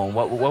at home?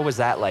 What was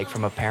that like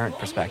from a parent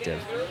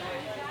perspective?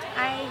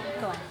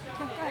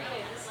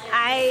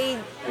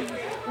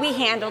 We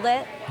handled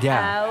it.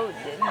 Yeah.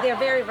 They're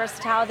very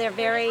versatile. They're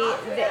very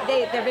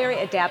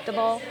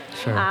adaptable.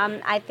 Sure.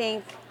 I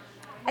think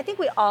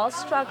we all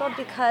struggled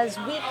because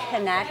we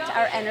connect.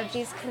 Our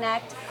energies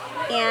connect.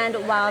 And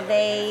while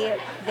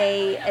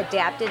they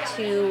adapted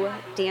to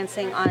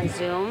dancing on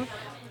Zoom,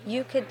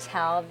 you could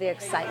tell the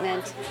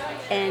excitement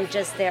and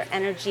just their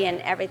energy and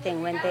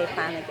everything when they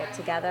finally get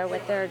together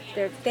with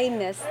they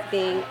miss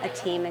being a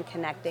team and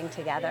connecting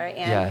together.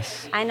 And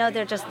yes. I know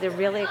they're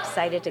really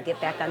excited to get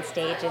back on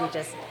stage and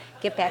just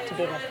get back to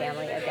being a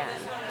family again.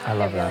 I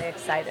love they're that. really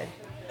excited.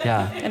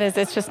 Yeah. It is.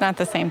 It's just not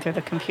the same through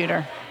the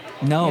computer.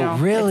 No,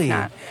 really. It's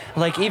not.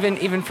 Like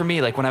even for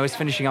me, like when I was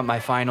finishing up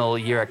my final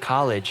year at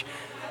college,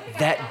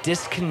 that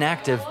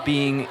disconnect of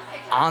being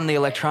on the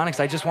electronics,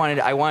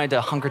 I wanted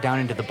to hunker down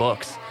into the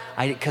books.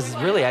 Because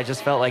really, I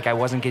just felt like I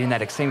wasn't getting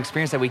that same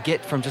experience that we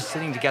get from just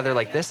sitting together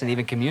like this and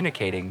even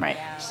communicating. Right.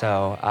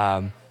 So,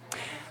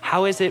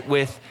 how is it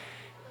with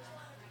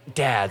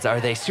dads? Are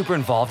they super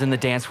involved in the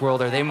dance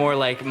world? Are they more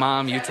like,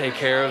 Mom, you take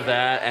care of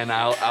that, and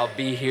I'll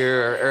be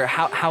here? Or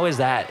how is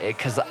that?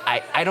 Because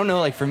I don't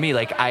know. Like for me,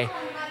 like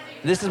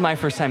this is my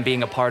first time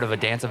being a part of a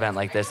dance event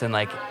like this, and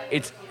like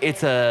it's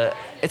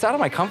out of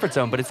my comfort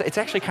zone, but it's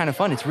actually kind of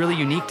fun. It's really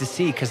unique to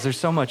see because there's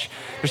so much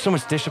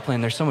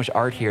discipline, there's so much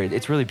art here.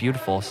 It's really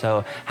beautiful.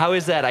 So how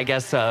is that? I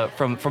guess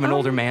from an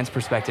older man's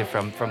perspective,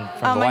 from the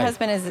my wife?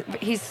 husband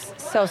he's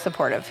so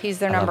supportive. He's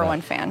their number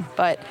one fan,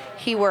 but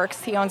he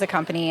owns a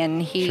company,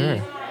 and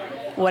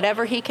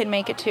whatever he can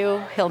make it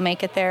to, he'll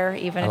make it there,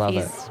 even if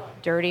he's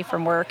dirty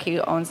from work. He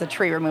owns a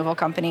tree removal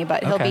company,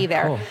 but he'll be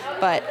there. Cool.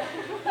 But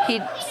he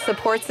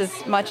supports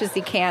as much as he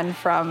can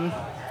from,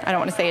 I don't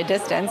want to say a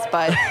distance,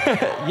 but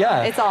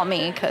yeah, it's all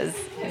me because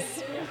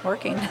he's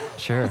working.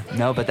 Sure.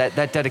 No, but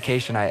that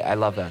dedication, I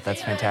love that.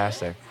 That's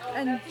fantastic.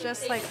 And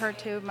just like her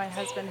too, my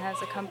husband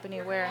has a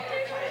company where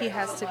he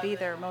has to be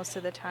there most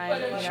of the time,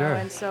 you know. Sure.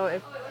 And so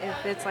if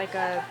it's like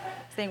a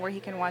thing where he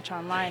can watch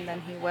online, then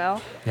he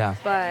will. Yeah.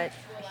 But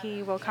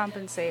he will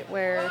compensate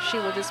where she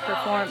will just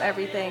perform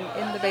everything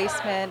in the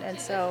basement, and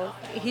so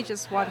he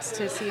just wants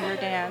to see her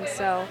dance.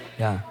 So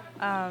yeah.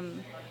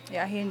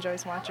 He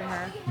enjoys watching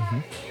her.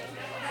 Mm-hmm.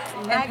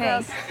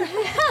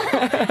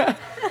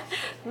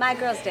 My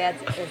girl's dad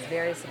is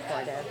very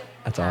supportive.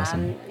 That's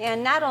awesome.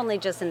 And not only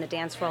just in the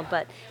dance world,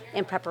 but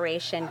in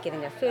preparation, getting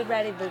their food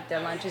ready,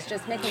 their lunches,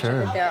 just making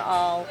sure that they're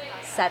all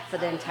set for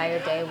the entire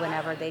day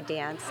whenever they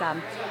dance.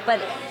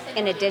 But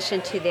in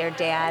addition to their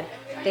dad,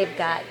 they've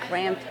got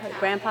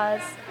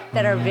grandpas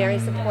that are very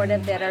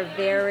supportive, that are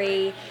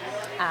very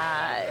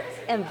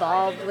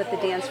involved with the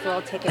dance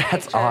world, taking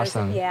pictures. That's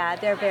awesome. Yeah,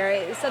 they're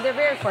very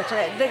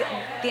fortunate.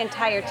 The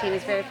entire team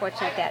is very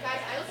fortunate that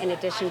in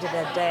addition to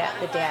the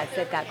dads,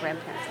 they've got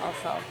grandparents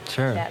also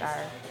that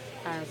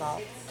are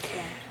involved.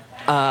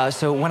 Yeah.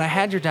 So when I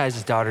had your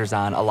guys' daughters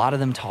on, a lot of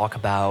them talk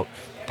about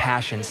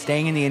passion,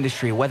 staying in the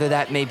industry, whether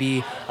that may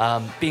be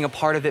being a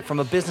part of it from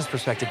a business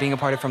perspective, being a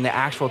part of it from the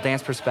actual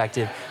dance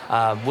perspective.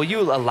 Will you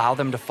allow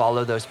them to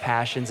follow those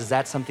passions? Is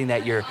that something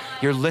that you're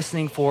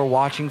listening for,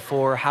 watching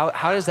for?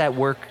 How does that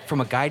work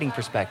from a guiding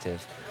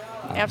perspective?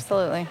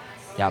 Absolutely.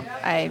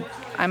 Yeah.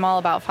 I'm all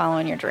about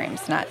following your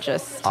dreams, not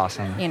just,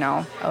 awesome.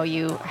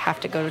 You have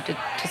to go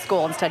to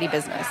school and study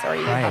business, or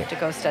you have to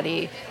go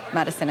study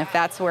medicine. If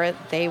that's where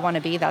they want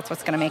to be, that's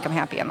what's going to make them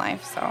happy in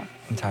life. So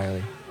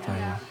Entirely.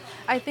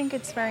 I think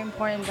it's very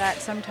important that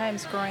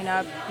sometimes growing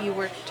up, you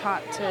were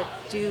taught to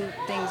do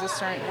things a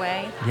certain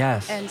way.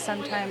 Yes. And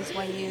sometimes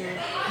when you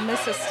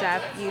miss a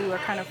step, you are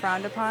kind of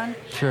frowned upon.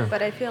 Sure.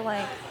 But I feel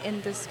like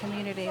in this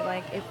community,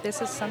 like if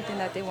this is something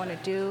that they want to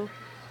do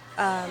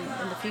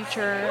in the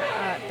future,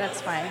 that's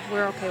fine.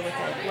 We're okay with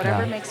it.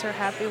 Whatever makes her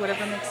happy,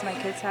 whatever makes my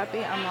kids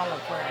happy, I'm all up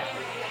for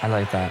it. I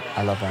like that.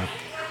 I love that.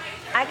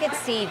 I could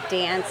see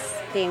dance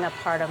being a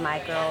part of my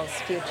girls'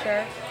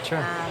 future. Sure.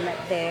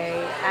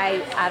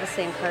 I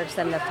obviously encourage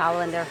them to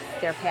follow in their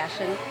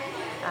passion,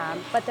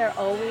 but they're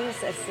always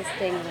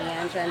assisting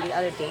Leandra and the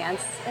other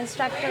dance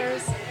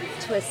instructors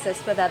to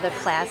assist with other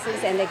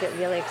classes, and they get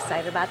really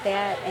excited about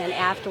that. And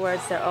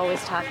afterwards, they're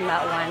always talking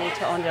about wanting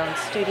to own their own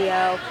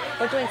studio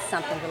or doing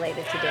something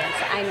related to dance.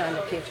 I know in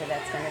the future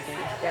that's going to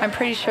be. I'm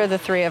pretty sure the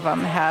three of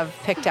them have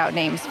picked out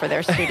names for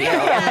their studio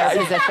and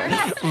their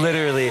positions.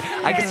 Literally.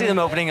 I can see them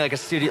opening like a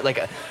studio, like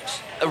a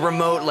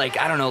remote, like,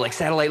 I don't know, like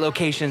satellite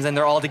locations, and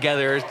they're all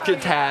together,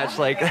 attached.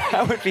 Like,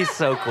 that would be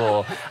so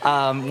cool.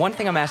 One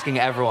thing I'm asking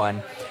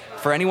everyone,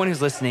 for anyone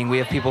who's listening, we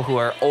have people who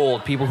are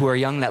old, people who are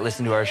young that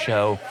listen to our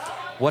show.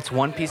 What's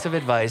one piece of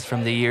advice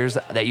from the years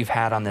that you've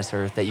had on this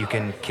earth that you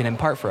can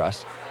impart for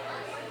us?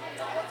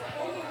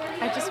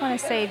 I just want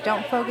to say,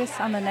 don't focus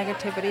on the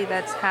negativity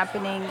that's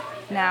happening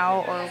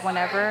now or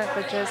whenever,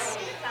 but just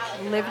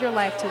live your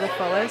life to the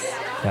fullest.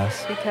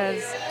 Yes.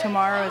 Because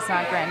tomorrow is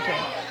not granted.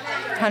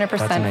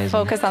 100%.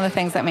 Focus on the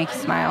things that make you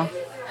smile.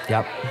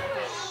 Yep.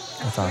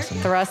 That's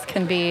awesome. The rest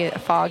can be a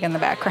fog in the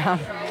background.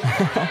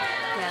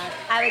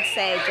 I would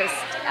say just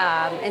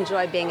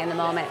enjoy being in the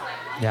moment.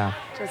 Yeah.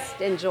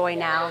 Just enjoy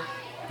now.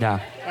 Yeah.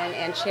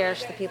 And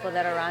cherish the people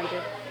that are around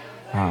you.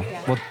 Wow.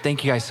 Yeah. Well,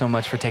 thank you guys so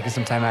much for taking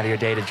some time out of your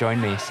day to join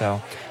me. So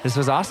this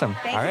was awesome.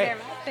 Thank All you right. very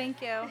much.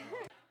 Thank you.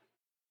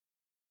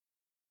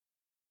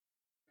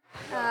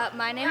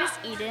 My name is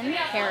Eden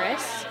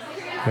Harris.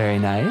 Very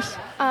nice.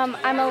 I'm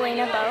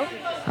Elena Bowe.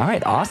 All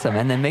right, awesome.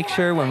 And then make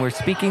sure when we're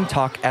speaking,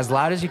 talk as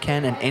loud as you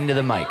can and into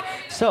the mic.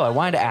 So I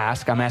wanted to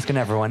ask, I'm asking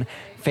everyone,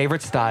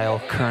 favorite style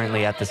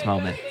currently at this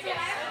moment?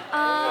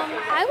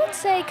 I would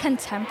say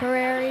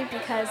contemporary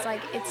because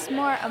like it's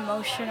more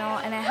emotional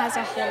and it has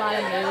a whole lot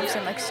of moves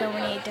and like so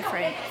many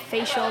different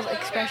facial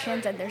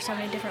expressions and there's so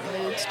many different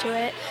moods to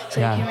it. So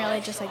Yeah. you can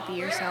really just like be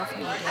yourself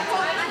when you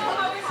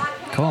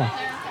dance. Cool.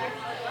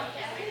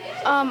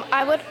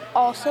 I would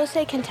also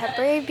say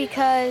contemporary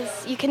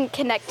because you can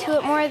connect to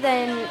it more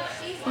than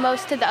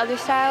most of the other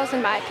styles,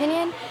 in my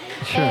opinion.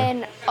 Sure.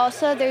 And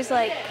also, there's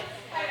like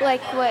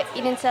what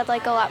Eden said,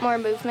 like a lot more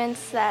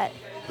movements that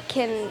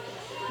can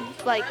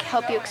like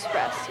help you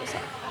express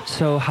yourself.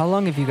 So how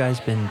long have you guys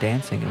been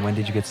dancing and when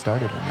did you get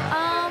started in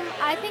that?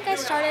 I think I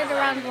started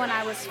around when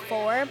I was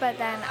 4, but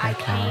then I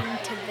came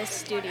to this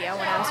studio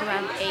when I was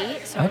around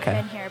 8, so Okay.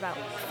 I've been here about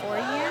 4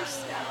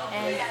 years,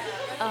 and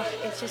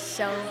it's just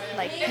so,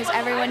 like, because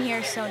everyone here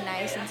is so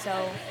nice and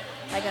so,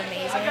 like,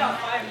 amazing.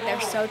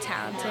 They're so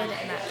talented,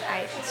 and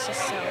it's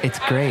just so... It's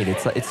great.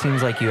 It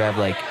seems like you have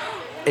like,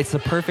 it's the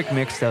perfect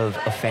mix of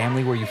a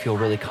family where you feel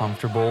really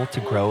comfortable to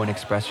grow and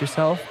express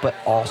yourself, but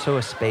also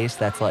a space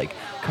that's like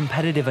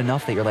competitive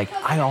enough that you're like,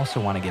 I also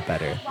want to get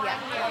better.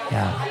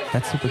 Yeah,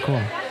 that's super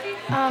cool.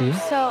 You?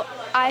 So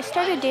I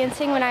started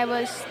dancing when I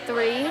was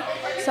 3,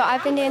 so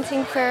I've been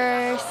dancing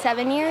for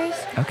 7 years.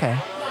 Okay.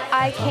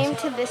 I came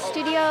to this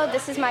studio,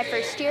 this is my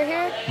first year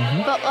here,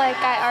 but like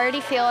I already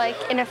feel like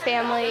in a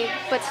family,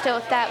 but still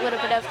with that little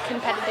bit of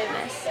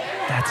competitiveness.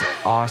 That's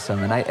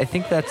awesome. And I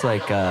think that's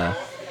like a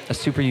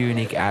super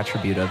unique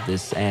attribute of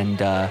this. And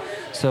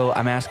so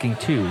I'm asking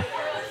too,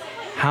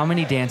 how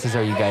many dances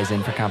are you guys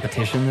in for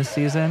competition this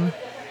season?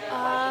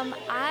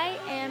 I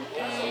am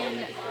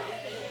in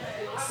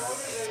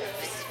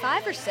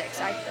 5 or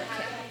 6, I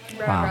can't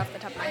remember off the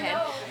top of my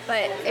head.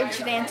 But each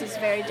dance is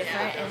very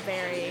different and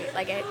very,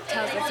 like, it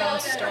tells its own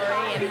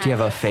story. And Do you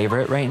have a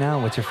favorite right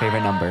now? What's your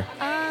favorite number?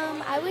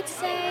 I would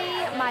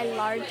say my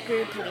large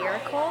group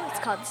lyrical. It's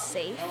called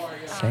Safe.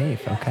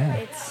 Safe,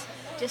 okay. It's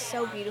just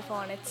so beautiful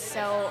and it's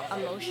so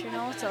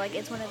emotional. So, like,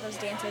 it's one of those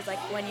dances, like,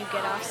 when you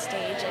get off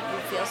stage and you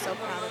feel so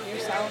proud of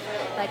yourself.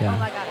 Like, Yeah. oh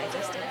my God, I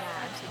just did that.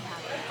 I'm so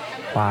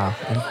happy. Wow.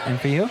 And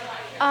for you?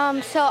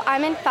 So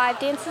I'm in 5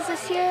 dances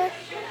this year,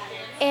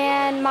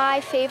 and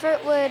my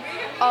favorite would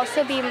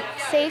also be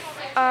Safe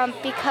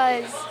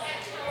because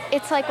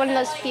it's like one of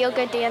those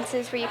feel-good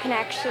dances where you can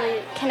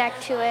actually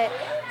connect to it.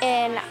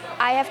 And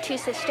I have 2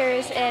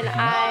 sisters, and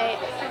I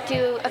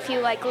do a few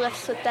like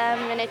lifts with them,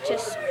 and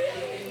it's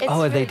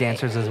are they really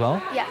dancers as well?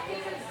 great. Yeah.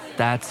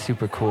 That's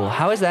super cool.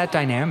 How is that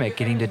dynamic,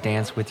 getting to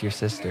dance with your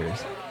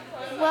sisters?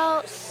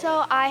 Well,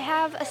 so I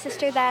have a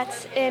sister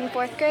that's in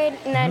 4th grade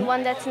and then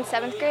one that's in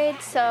 7th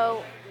grade,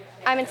 so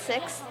I'm in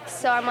 6th,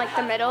 so I'm like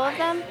the middle of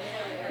them.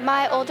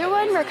 My older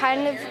one, we're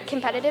kind of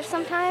competitive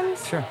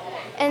sometimes. Sure.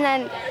 And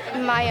then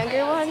my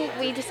younger one,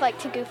 we just like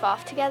to goof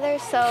off together,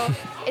 so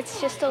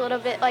it's just a little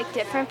bit like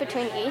different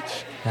between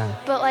each. Yeah.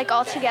 But like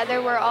all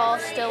together, we're all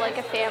still like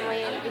a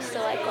family and we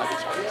still like love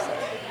each other. So.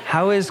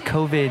 How has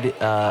COVID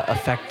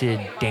affected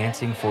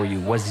dancing for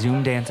you? Was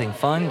Zoom dancing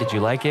fun? Did you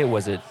like it?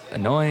 Was it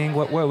annoying?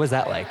 What was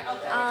that like?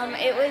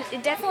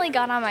 It definitely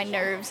got on my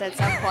nerves at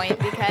some point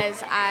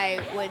because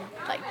I would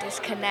like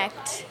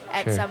disconnect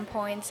at some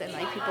points and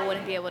like people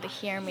wouldn't be able to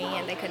hear me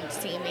and they couldn't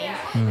see me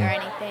or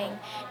anything,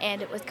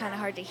 and it was kind of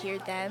hard to hear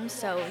them,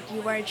 so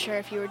you weren't sure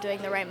if you were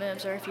doing the right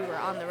moves or if you were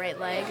on the right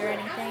leg or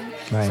anything.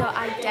 Right. So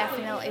I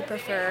definitely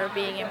prefer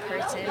being in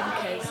person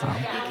because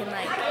you can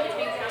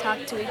like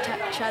talk to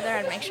each other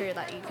and make sure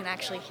that you can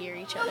actually hear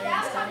each other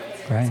and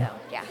stuff. Right. So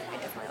yeah, I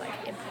definitely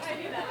like in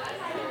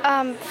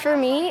person. For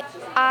me,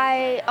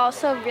 I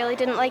also really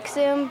didn't like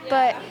Zoom,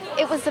 but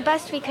it was the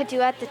best we could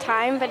do at the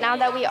time. But now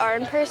that we are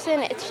in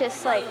person, it's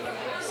just like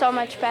so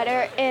much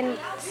better. And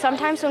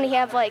sometimes when we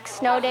have like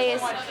snow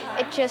days,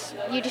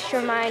 you just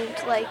remind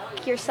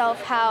like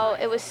yourself how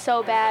it was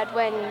so bad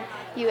when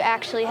you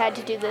actually had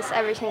to do this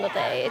every single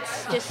day.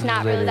 It's just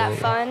not really that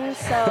fun.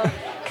 So,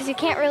 because you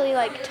can't really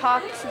like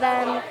talk to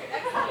them,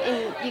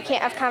 and you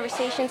can't have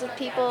conversations with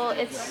people.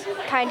 It's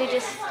kind of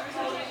just.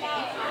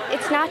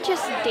 It's not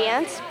just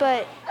dance,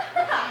 but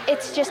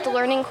it's just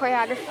learning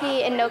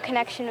choreography and no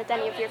connection with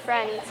any of your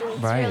friends, and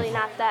it's really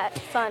not that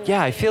fun.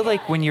 Yeah, I feel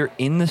like when you're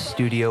in the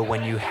studio,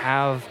 when you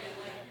have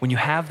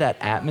that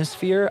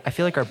atmosphere, I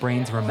feel like our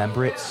brains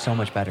remember it so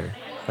much better,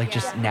 like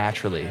just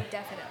naturally.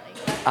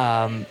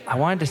 Definitely. I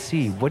wanted to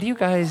see, what do you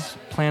guys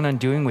plan on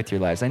doing with your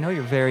lives? I know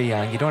you're very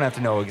young. You don't have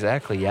to know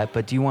exactly yet,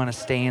 but do you want to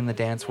stay in the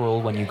dance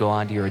world when you go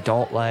on to your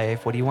adult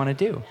life? What do you want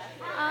to do?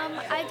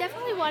 I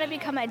definitely want want to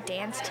become a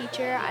dance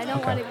teacher. I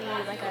don't want to be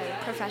like a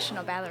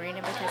professional ballerina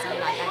because I'm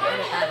not that good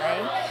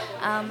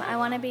at ballet. I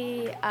want to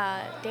be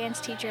a dance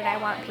teacher, and I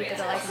want people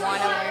to like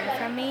want to learn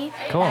from me.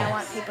 Cool. And I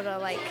want people to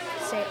like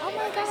say, "Oh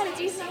my God,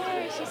 it's Eva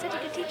Miller. She's such a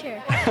good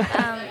teacher."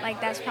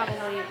 Like that's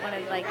probably one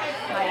of like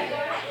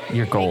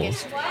your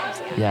goals. biggest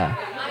dreams, Yeah.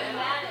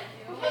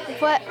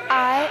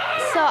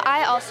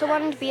 I also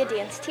wanted to be a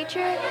dance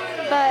teacher,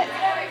 but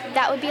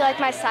that would be like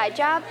my side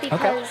job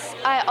because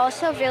I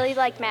also really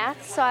like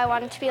math, so I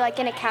wanted to be like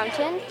an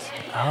accountant.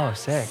 Oh,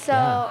 sick. So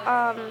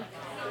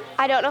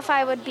I don't know if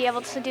I would be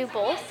able to do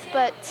both,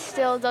 but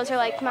still those are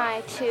like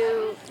my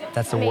two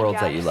That's the main world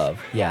that jobs. you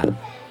love. Yeah.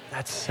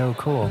 That's so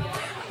cool.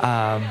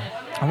 I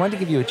wanted to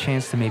give you a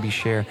chance to maybe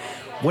share,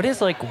 what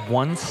is like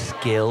one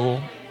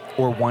skill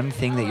or one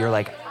thing that you're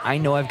like, I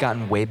know I've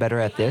gotten way better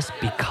at this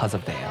because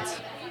of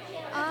dance?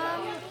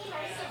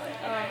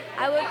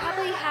 I would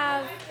probably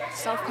have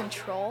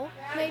self-control,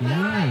 maybe.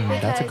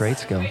 That's a great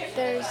skill.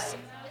 There's,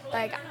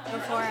 like,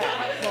 before,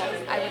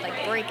 I would,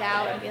 like, break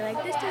out and be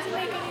like, this doesn't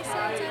make any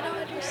sense, I don't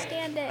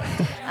understand it.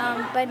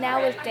 But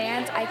now with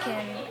dance, I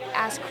can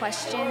ask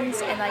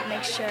questions and, like,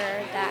 make sure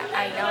that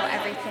I know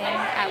everything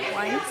at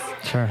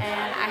once. Sure.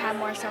 And I have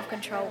more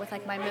self-control with,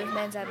 like, my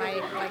movements and my,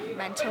 like,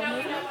 mental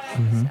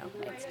movements. So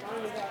it's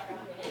definitely...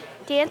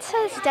 Dance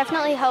has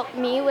definitely helped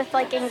me with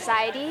like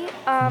anxiety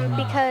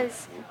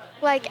because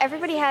like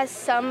everybody has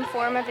some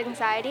form of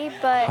anxiety,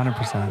 but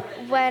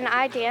 100%. when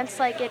I dance,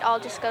 like it all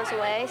just goes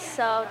away.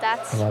 So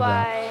that's I love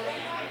why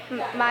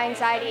my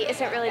anxiety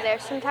isn't really there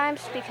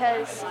sometimes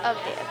because of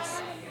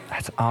dance.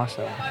 That's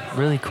awesome.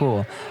 Really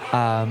cool.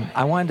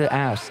 I wanted to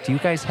ask, do you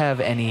guys have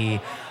any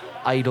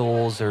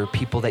idols or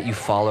people that you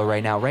follow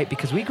right now, right?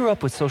 Because we grew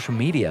up with social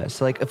media.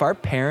 So like if our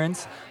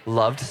parents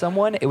loved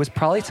someone, it was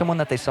probably someone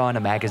that they saw in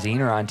a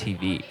magazine or on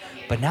TV.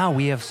 But now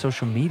we have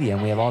social media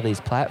and we have all these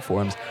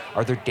platforms.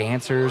 Are there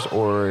dancers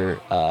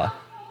or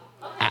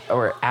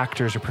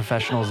actors or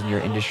professionals in your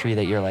industry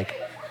that you're like,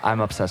 I'm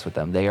obsessed with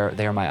them. They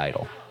are my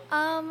idol?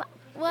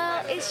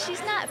 Well,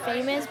 she's not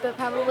famous, but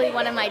probably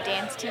one of my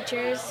dance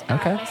teachers,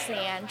 Miss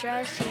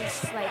Leandra.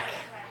 She's like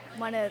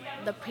one of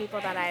the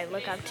people that I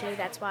look up to.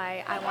 That's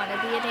why I want to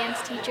be a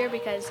dance teacher,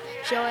 because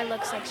she always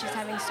looks like she's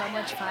having so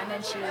much fun,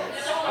 and she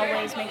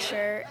always makes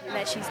sure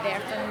that she's there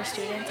for her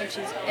students.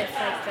 And if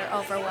like they're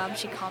overwhelmed,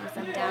 she calms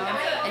them down,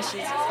 and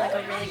she's like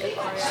a really good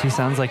choreographer. She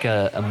sounds like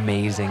an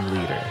amazing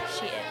leader.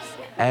 She is.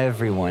 Yeah.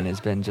 Everyone has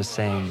been just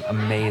saying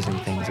amazing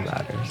things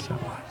about her. So.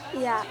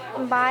 Yeah,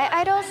 my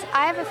idols,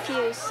 I have a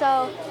few.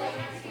 So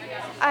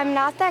I'm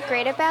not that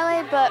great at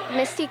ballet, but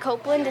Misty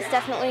Copeland is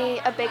definitely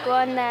a big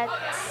one.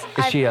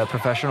 Is she a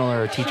professional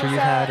or a teacher you've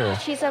had? Or?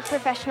 She's a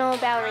professional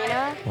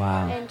ballerina.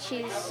 Wow. And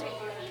she's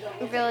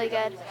really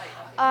good.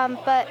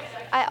 But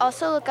I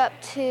also look up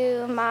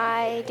to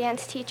my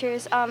dance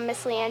teachers,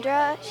 Miss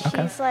Leandra.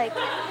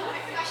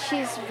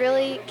 She's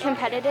really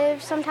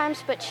competitive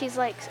sometimes, but she's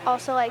like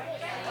also like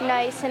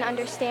nice and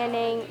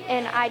understanding.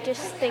 And I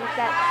just think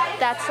that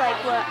that's like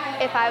what,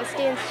 if I was a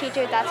dance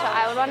teacher, that's what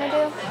I would want to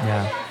do.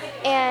 Yeah.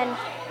 And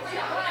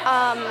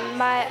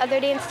my other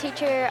dance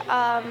teacher,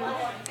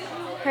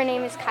 her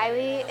name is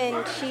Kylie,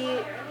 and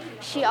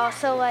she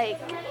also like,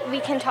 we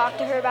can talk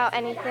to her about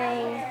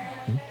anything,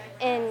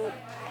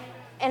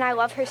 and I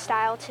love her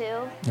style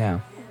too. Yeah.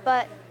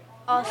 But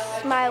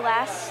also my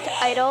last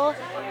idol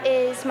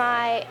is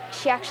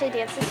she actually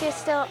dances here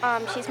still.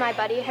 She's my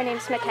buddy. Her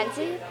name's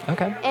Mackenzie.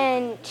 Okay.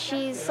 And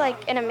she's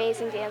like an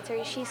amazing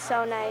dancer. She's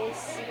so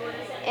nice,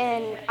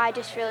 and I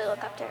just really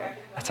look up to her.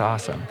 That's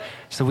awesome.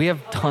 So we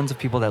have tons of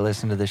people that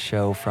listen to this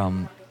show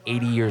from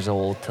 80 years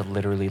old to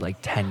literally like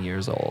 10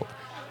 years old.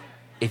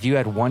 If you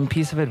had one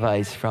piece of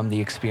advice from the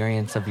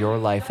experience of your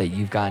life that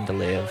you've gotten to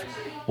live,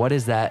 what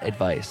is that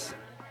advice?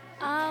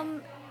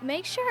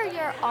 Make sure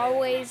you're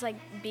always like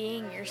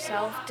being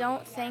yourself.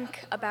 Don't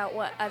think about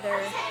what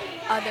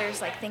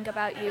others like think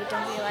about you.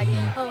 Don't be like,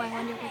 oh, I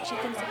wonder what she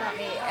thinks about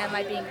me. Am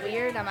I being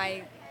weird? Am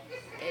I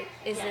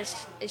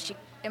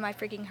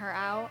freaking her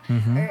out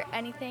or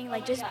anything?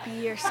 Like, just be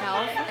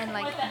yourself and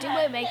like do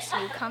what makes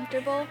you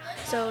comfortable.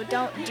 So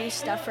don't do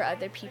stuff for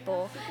other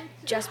people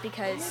just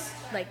because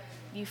like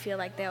you feel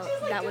like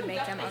that would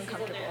make them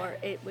uncomfortable or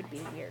it would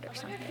be weird or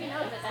something.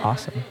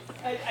 Awesome.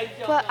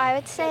 What I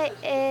would say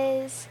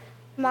is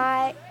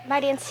my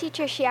dance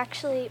teacher,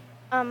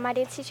 my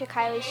dance teacher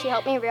Kylie, she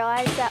helped me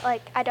realize that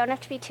like I don't have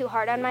to be too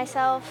hard on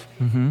myself,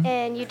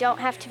 and you don't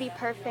have to be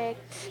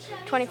perfect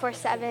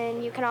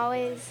 24/7.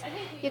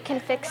 You can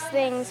fix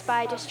things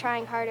by just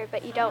trying harder,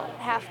 but you don't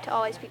have to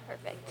always be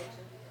perfect.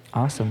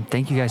 Awesome.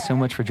 Thank you guys so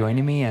much for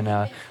joining me, and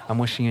I'm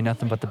wishing you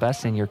nothing but the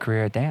best in your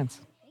career at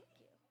dance.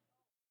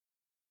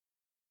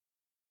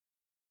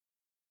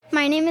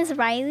 My name is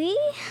Riley.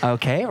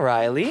 Okay,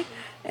 Riley.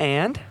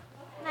 And?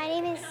 My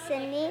name is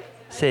Sydney.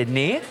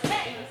 Sydney.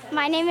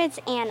 My name is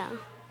Anna.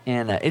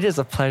 Anna, it is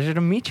a pleasure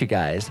to meet you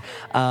guys.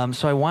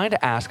 So I wanted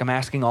to ask, I'm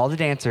asking all the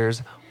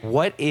dancers,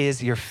 what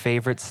is your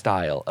favorite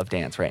style of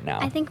dance right now?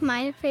 I think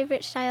my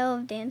favorite style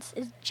of dance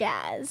is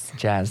jazz.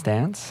 Jazz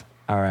dance.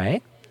 All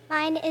right.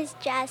 Mine is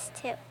jazz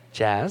too.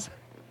 Jazz.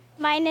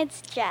 Mine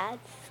is jazz.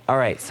 All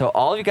right, so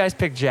all of you guys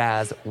picked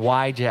jazz.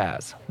 Why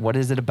jazz? What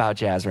is it about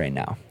jazz right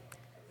now?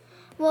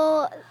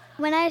 Well,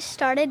 when I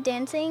started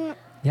dancing,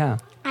 Yeah.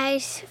 I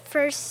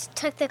first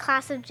took the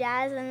class of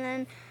jazz, and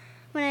then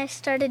when I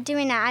started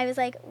doing that, I was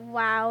like,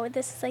 wow,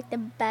 this is like the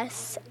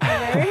best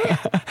ever.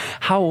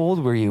 How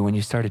old were you when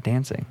you started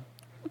dancing?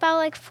 About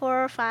like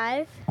 4 or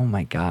 5. Oh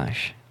my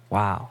gosh.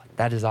 Wow,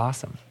 that is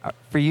awesome.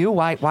 For you,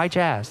 why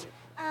jazz?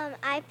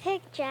 I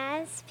picked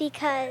jazz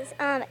because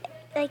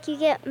like you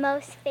get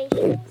most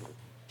facials.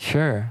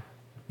 Sure.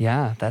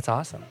 Yeah, that's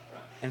awesome.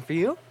 And for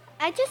you?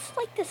 I just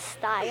like the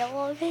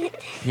style of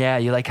it. Yeah,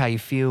 you like how you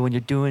feel when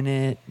you're doing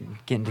it,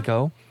 getting to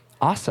go?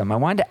 Awesome. I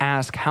wanted to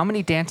ask, how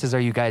many dances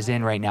are you guys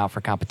in right now for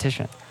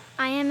competition?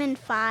 I am in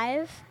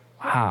 5.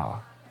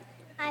 Wow.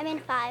 I'm in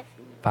 5.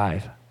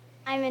 5.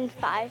 I'm in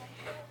 5.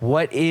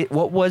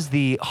 What was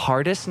the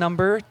hardest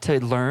number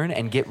to learn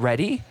and get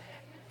ready,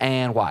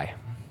 and why?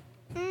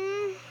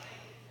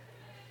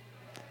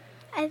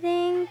 I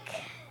think,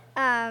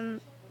 I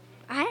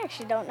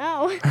actually don't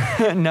know.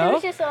 No? It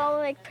was just all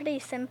like pretty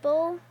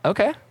simple.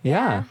 Okay,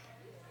 yeah.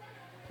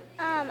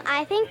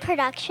 I think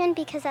production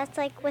because that's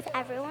like with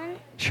everyone.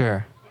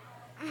 Sure.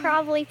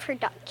 Probably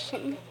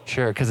production.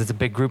 Sure, because it's a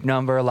big group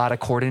number, a lot of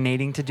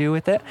coordinating to do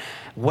with it.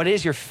 What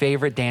is your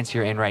favorite dance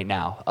you're in right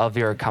now of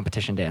your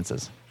competition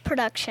dances?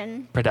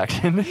 Production.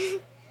 Production?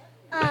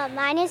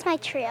 Mine is my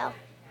trio.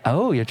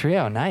 Oh, your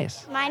trio,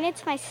 nice. Mine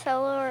is my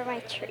solo or my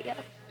trio.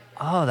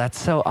 Oh, that's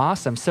so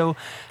awesome. So,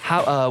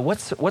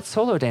 what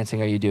solo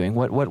dancing are you doing?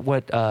 What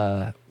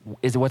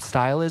is it? What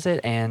style is it?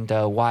 And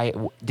why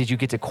did you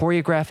get to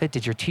choreograph it?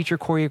 Did your teacher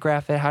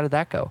choreograph it? How did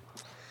that go?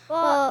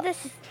 Well,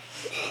 this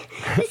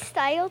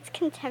style's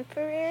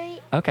contemporary.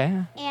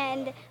 Okay.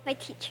 And my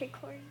teacher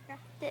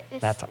choreographed it.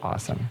 That's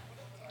awesome.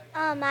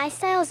 My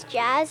style's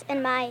jazz,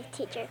 and my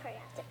teacher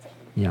choreographed it too.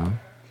 Yeah.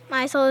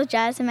 My solo is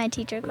jazz, and my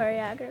teacher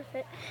choreographed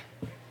it.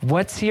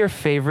 What's your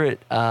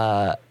favorite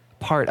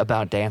part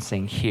about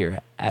dancing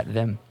here at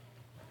VIM?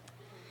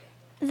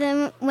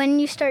 Then when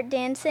you start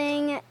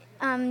dancing,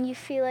 you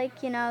feel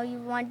like, you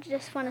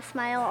just want to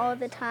smile all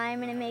the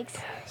time, and it makes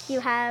you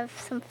have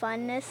some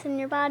funness in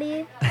your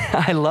body.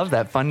 I love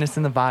that, funness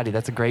in the body.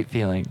 That's a great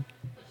feeling.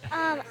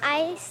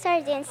 I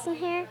started dancing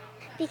here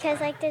because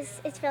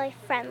it's really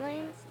friendly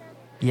and stuff.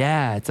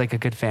 Yeah, it's like a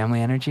good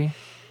family energy.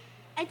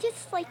 I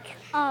just like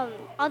all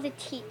the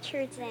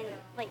teachers and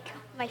like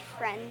my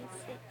friends.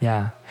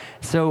 Yeah.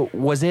 So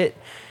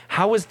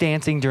how was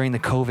dancing during the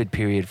COVID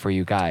period for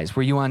you guys?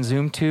 Were you on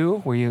Zoom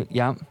too? Were you,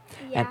 yeah?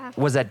 Yeah. And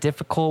was that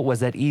difficult? Was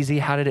that easy?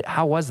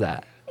 How was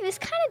that? It was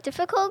kind of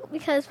difficult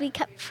because we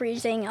kept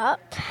freezing up.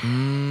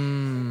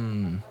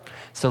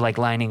 So like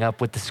lining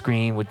up with the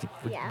screen would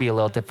be a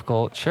little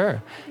difficult.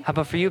 Sure. How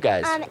about for you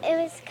guys?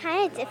 It was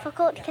kind of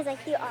difficult because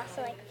like you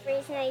also like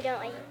freeze and you don't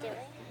like do it.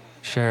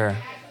 Sure.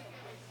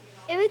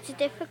 It was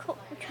difficult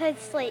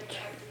because like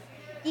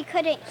you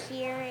couldn't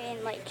hear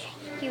and like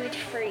you would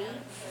freeze.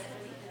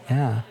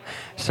 Yeah.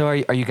 So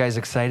are you guys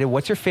excited?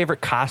 What's your favorite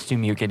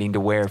costume you're getting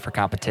to wear for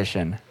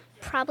competition?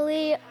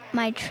 Probably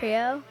my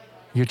trio.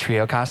 Your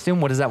trio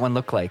costume? What does that one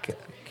look like? Can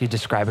you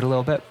describe it a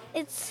little bit?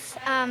 It's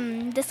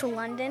this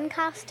London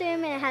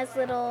costume, and it has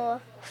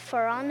little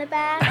fur on the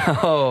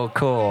back. Oh,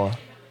 cool.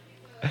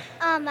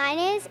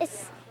 Mine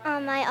it's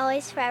my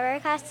Always Forever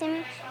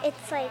costume.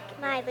 It's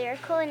like my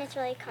lyrical, and it's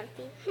really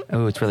comfy.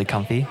 Oh, it's really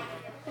comfy?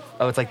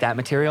 Oh, it's like that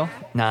material?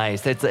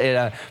 Nice.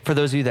 For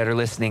those of you that are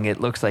listening, it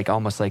looks like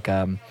almost like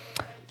a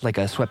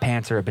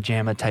sweatpants or a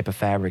pajama type of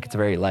fabric. It's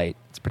very light.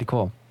 It's pretty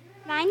cool.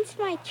 Mine's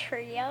my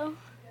trio.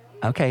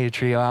 Okay, your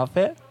trio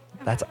outfit?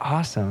 That's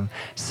awesome.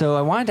 So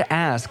I wanted to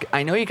ask,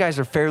 I know you guys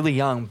are fairly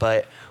young,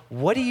 but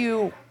what do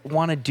you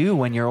want to do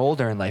when you're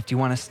older in life? Do you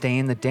want to stay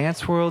in the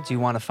dance world? Do you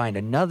want to find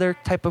another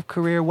type of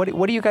career? What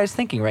are you guys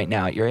thinking right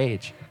now at your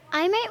age?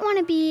 I might want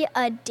to be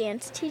a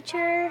dance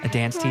teacher. A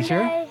dance teacher?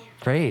 Day.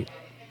 Great.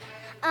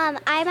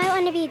 I might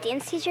want to be a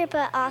dance teacher,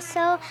 but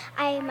also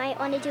I might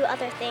want to do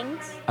other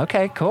things.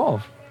 Okay,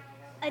 cool.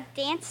 A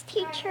dance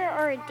teacher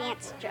or a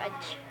dance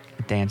judge?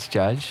 A dance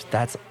judge?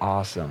 That's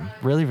awesome.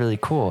 Really, really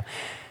cool.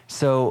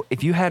 So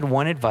if you had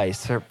one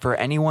advice for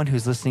anyone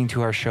who's listening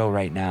to our show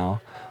right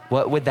now,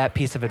 what would that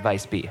piece of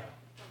advice be?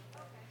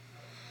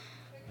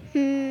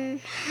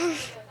 Make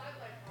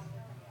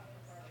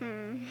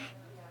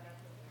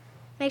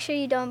sure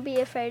you don't be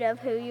afraid of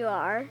who you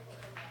are.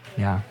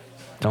 Yeah.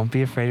 Don't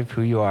be afraid of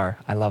who you are.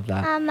 I love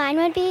that. Mine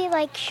would be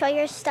like show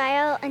your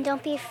style and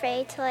don't be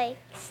afraid to like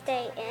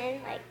stay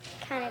in, like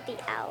kind of be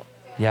out.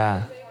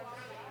 Yeah.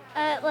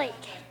 Like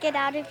get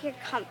out of your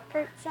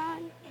comfort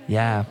zone.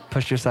 Yeah.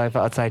 Push yourself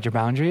outside your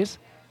boundaries.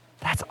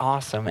 That's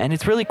awesome. And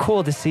it's really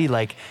cool to see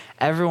like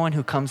everyone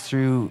who comes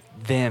through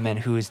VIM and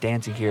who is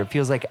dancing here. It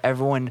feels like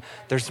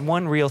there's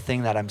one real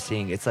thing that I'm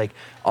seeing. It's like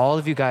all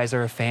of you guys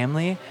are a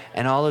family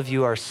and all of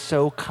you are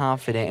so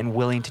confident and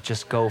willing to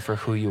just go for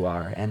who you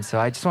are. And so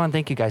I just want to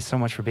thank you guys so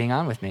much for being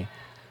on with me.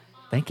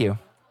 Thank you.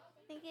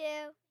 Thank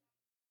you.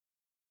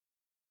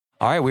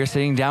 All right, we're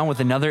sitting down with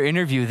another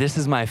interview. This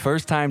is my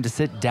first time to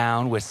sit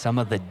down with some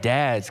of the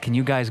dads. Can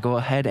you guys go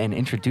ahead and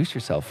introduce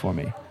yourself for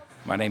me?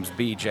 My name's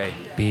BJ.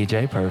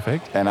 BJ,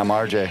 perfect. And I'm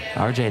RJ.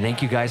 RJ,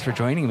 thank you guys for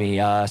joining me.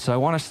 So I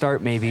want to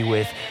start maybe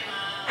with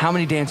how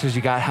many dancers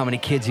you got, how many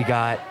kids you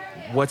got,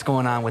 what's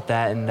going on with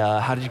that, and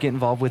how did you get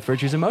involved with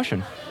Virtues in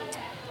Motion?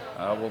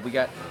 Well, we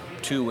got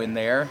 2 in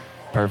there.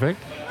 Perfect.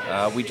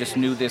 We just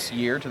new this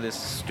year to this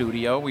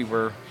studio. We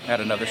were at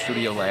another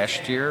studio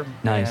last year.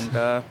 Nice.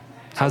 And,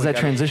 how's that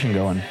transition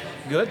going?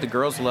 Good. The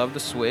girls love the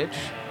switch.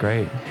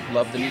 Great.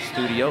 Love the new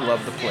studio.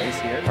 Love the place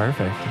here.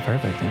 Perfect.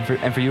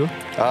 And for you?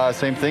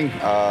 Same thing.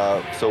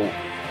 So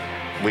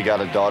we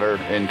got a daughter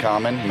in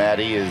common.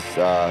 Maddie is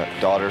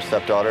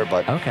stepdaughter,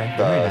 but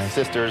the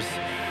sisters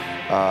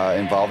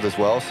involved as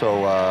well.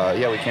 So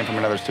we came from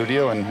another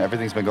studio, and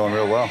everything's been going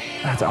real well.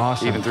 That's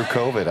awesome. Even through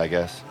COVID, I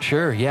guess.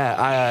 Sure.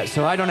 Yeah.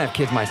 So I don't have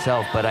kids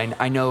myself, but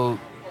I know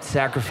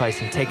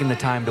sacrificing, taking the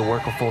time to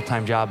work a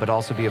full-time job, but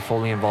also be a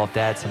fully involved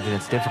dad, something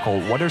that's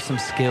difficult. What are some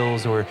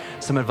skills or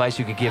some advice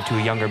you could give to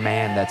a younger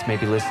man that's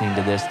maybe listening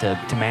to this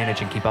to manage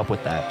and keep up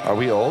with that? Are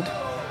we old?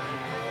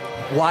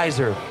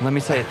 Wiser. Let me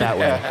say it that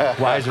way.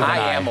 Wiser than I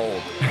am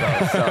old.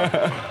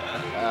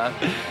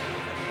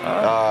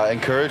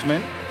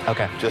 Encouragement.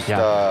 Okay. Just,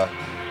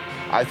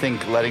 I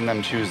think letting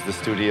them choose the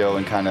studio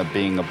and kind of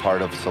being a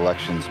part of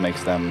selections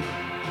makes them,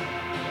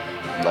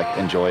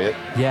 enjoy it.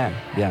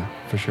 Yeah,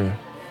 for sure.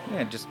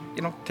 Yeah, just,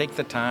 take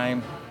the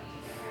time,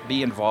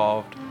 be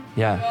involved.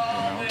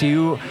 Yeah. Do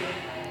you,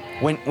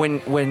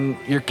 when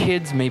your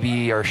kids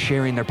maybe are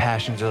sharing their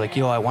passions, they're like,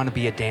 I want to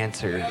be a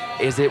dancer.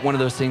 Is it one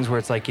of those things where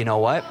it's like, you know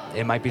what?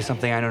 It might be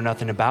something I know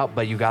nothing about,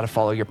 but you got to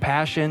follow your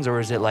passions? Or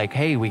is it like,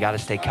 hey, we got to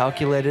stay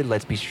calculated.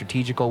 Let's be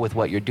strategical with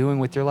what you're doing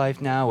with your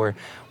life now? Or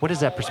what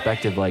is that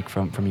perspective like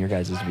from your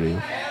guys' view?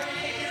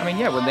 I mean,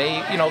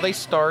 when they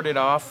started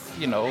off,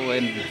 in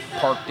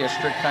Park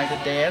District kind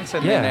of dance,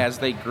 and then as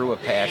they grew a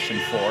passion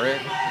for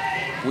it,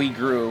 we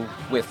grew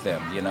with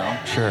them,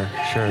 Sure.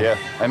 Yeah,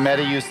 and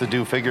Maddie used to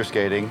do figure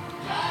skating,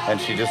 and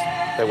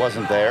it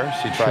wasn't there.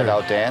 She tried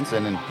out dance,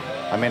 and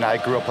I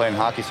grew up playing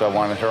hockey, so I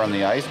wanted her on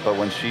the ice, but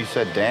when she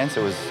said dance,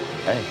 it was,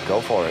 hey, go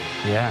for it.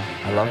 Yeah,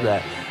 I love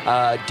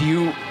that.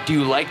 Do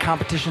you like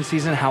competition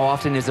season? How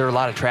often is there a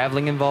lot of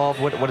traveling involved?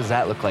 What does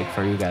that look like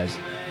for you guys?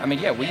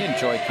 We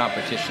enjoy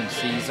competition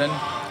season.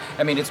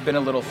 It's been a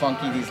little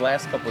funky these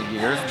last couple of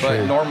years,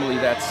 but normally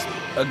that's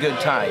a good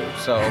time.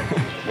 So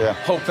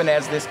hoping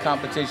as this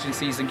competition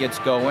season gets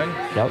going,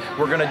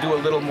 we're going to do a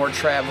little more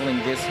traveling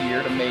this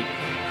year to make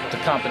the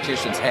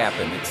competitions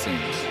happen, it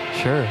seems.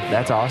 Sure,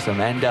 that's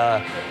awesome. And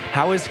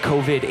how has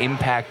COVID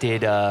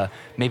impacted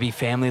maybe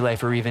family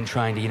life or even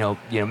trying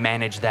to,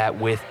 manage that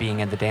with being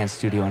in the dance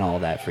studio and all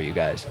of that for you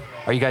guys?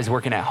 Are you guys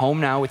working at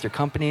home now with your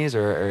companies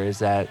or is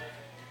that?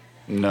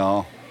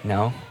 No.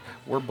 No?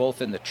 We're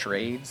both in the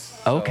trades.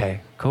 So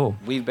okay, cool.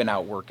 We've been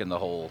out working the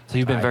whole So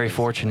you've been very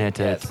fortunate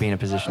to be in a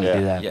position to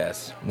do that.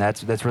 Yes. And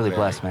that's really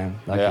blessed, man.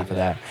 Lucky for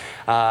that.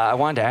 I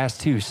wanted to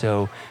ask, too,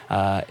 so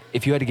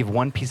if you had to give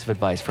one piece of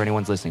advice for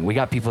anyone's listening, we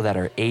got people that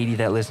are 80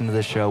 that listen to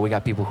this show. We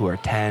got people who are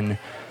 10.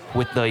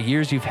 With the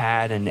years you've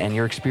had and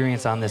your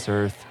experience on this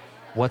earth,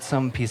 what's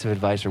some piece of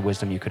advice or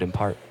wisdom you could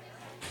impart?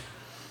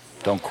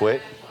 Don't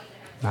quit.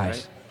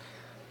 Nice.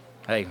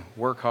 Hey,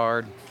 work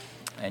hard,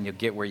 and you'll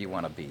get where you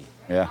want to be.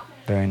 Yeah.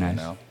 Very nice.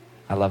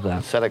 I love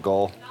that. Set a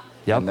goal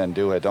and then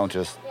do it. Don't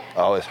just,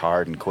 it's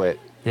hard and quit.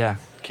 Yeah.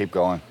 Keep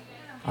going.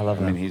 I love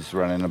that. He's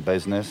running a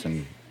business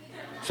and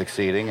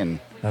succeeding, and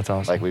that's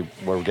awesome.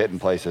 We're getting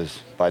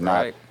places by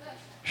not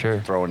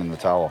throwing in the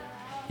towel.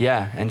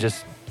 Yeah, and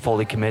just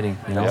fully committing.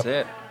 That's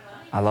it.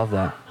 I love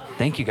that.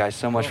 Thank you guys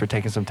so much for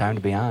taking some time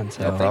to be on.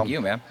 So thank you,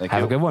 man.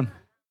 Have a good one.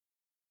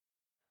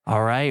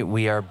 All right,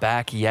 we are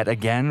back yet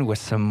again with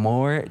some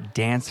more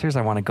dancers.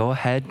 I want to go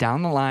ahead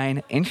down the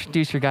line,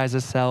 introduce your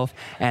guys' self,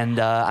 and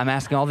I'm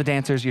asking all the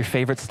dancers your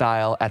favorite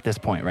style at this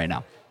point right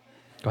now.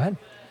 Go ahead.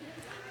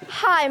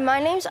 Hi,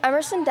 my name's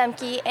Emerson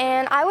Demke,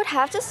 and I would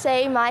have to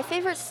say my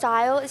favorite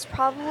style is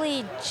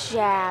probably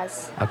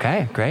jazz.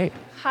 Okay, great.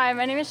 Hi,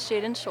 my name is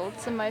Jaden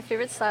Schultz, and my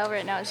favorite style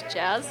right now is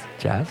jazz.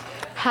 Jazz?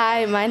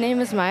 Hi, my name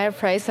is Maya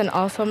Price, and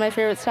also my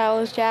favorite style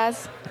is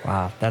jazz.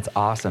 Wow, that's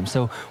awesome.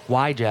 So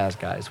why jazz,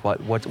 guys?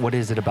 What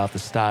is it about the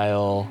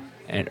style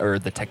or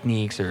the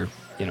techniques or,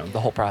 the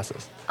whole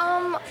process?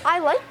 I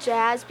like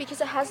jazz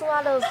because it has a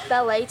lot of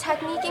ballet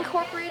technique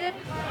incorporated,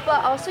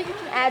 but also you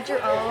can add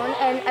your own,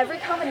 and every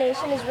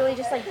combination is really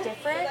just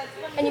different,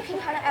 and you can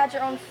kind of add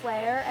your own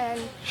flair and...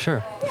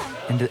 Sure.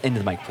 Yeah. Into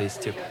the mic, please,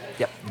 too.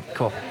 Yep,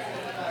 cool.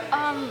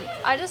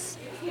 I just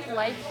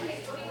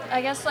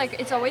like,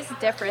 it's always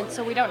different,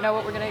 so we don't know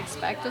what we're going to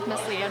expect with Miss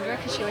Leandra,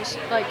 because she always,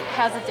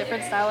 has a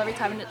different style every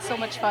time, and it's so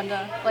much fun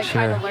to,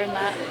 kind of learn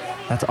that.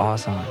 That's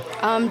awesome.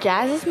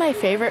 Jazz is my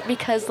favorite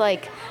because,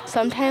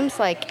 sometimes,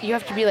 you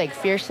have to be,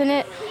 fierce in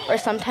it, or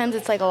sometimes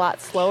it's, a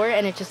lot slower,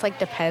 and it just,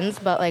 depends,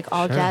 but,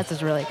 all jazz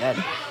is really good.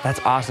 That's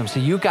awesome. So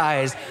you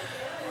guys...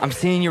 I'm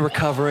seeing you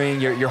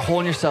recovering. You're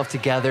holding yourself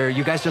together.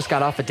 You guys just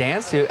got off a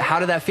dance. How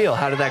did that feel?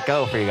 How did that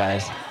go for you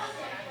guys?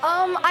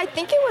 I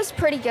think it was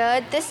pretty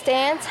good. This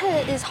dance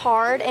is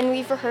hard, and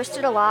we've rehearsed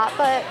it a lot,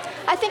 but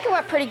I think it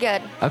went pretty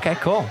good. Okay,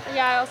 cool.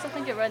 Yeah, I also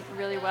think it went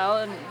really well,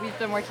 and we've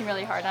been working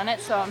really hard on it,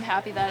 so I'm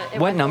happy that it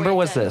What went number the way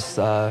was it did. this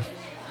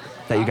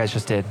that you guys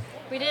just did?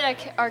 We did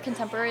our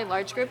contemporary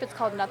large group. It's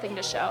called Nothing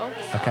to Show.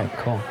 Okay,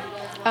 cool.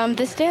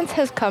 This dance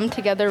has come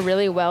together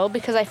really well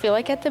because I feel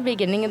like at the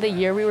beginning of the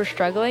year we were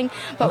struggling,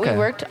 but Okay. we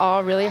worked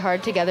all really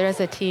hard together as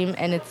a team,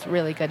 and it's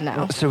really good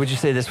now. So would you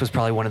say this was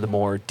probably one of the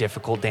more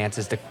difficult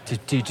dances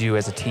to do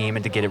as a team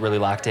and to get it really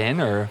locked in,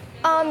 or?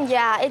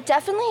 Yeah, it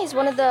definitely is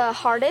one of the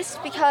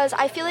hardest because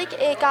I feel like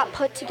it got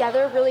put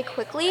together really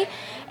quickly,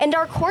 and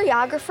our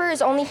choreographer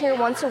is only here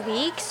once a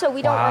week, so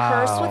we don't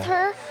rehearse with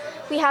her.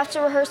 We have to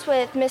rehearse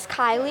with Miss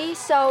Kylie,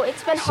 so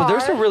it's been hard. So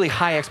there's a really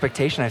high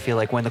expectation, I feel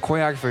like. When the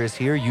choreographer is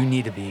here, you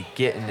need to be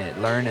getting it,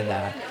 learning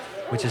that,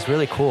 which is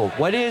really cool.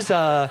 What is,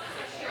 about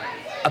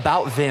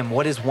VIM,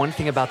 what is one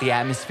thing about the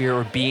atmosphere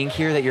or being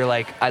here that you're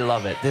like, I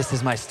love it, this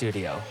is my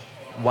studio?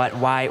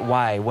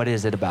 Why? What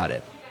is it about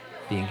it,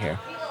 being here?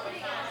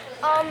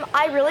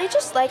 I really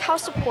just like how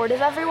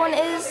supportive everyone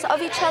is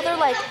of each other.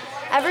 Like,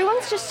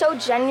 everyone's just so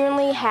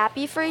genuinely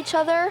happy for each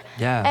other.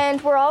 Yeah. And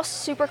we're all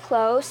super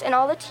close, and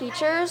all the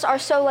teachers are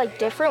so like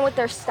different with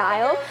their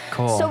style.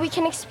 Cool. So we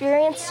can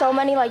experience so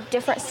many like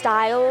different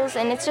styles,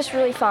 and it's just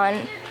really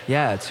fun.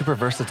 Yeah, it's super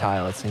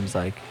versatile, it seems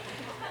like.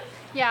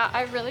 Yeah,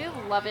 I really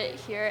love it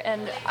here,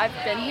 and I've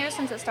been here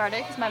since it started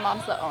because my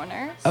mom's the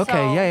owner. Okay,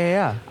 so,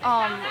 yeah.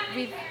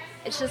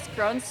 It's just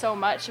grown so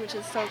much, which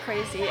is so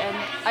crazy, and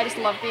I just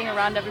love being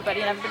around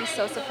everybody, and everybody's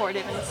so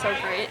supportive, and it's so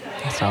great.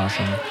 That's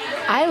awesome.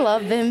 I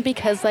love them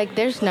because like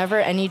there's never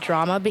any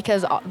drama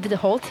because the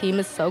whole team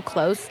is so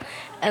close,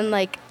 and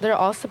like they're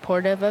all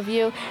supportive of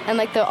you, and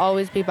like they'll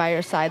always be by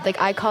your side.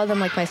 Like I call them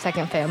like my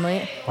second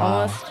family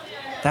almost.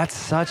 That's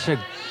such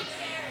a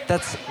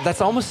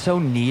that's almost so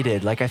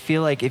needed. Like I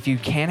feel like if you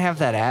can't have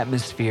that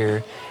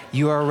atmosphere,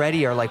 you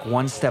already are like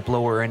one step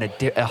lower in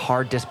a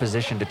hard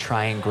disposition to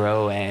try and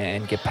grow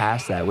and get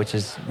past that, which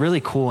is really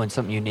cool and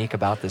something unique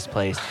about this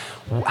place.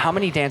 How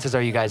many dances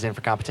are you guys in for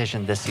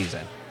competition this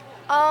season?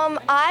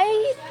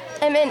 I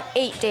am in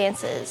 8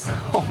 dances.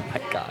 Oh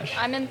my gosh.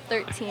 I'm in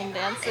 13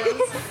 dances.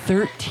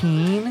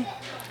 13?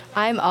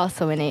 I'm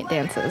also in 8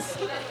 dances.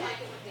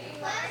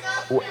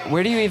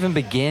 Where do you even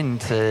begin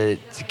to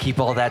keep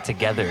all that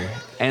together?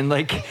 And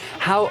like,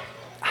 how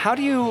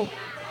do you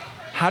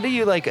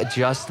like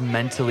adjust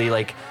mentally?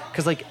 Like,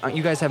 cause like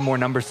you guys have more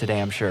numbers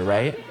today, I'm sure,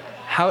 right?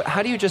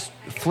 How do you just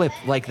flip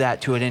like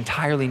that to an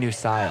entirely new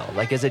style?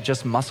 Like, is it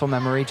just muscle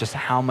memory, just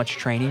how much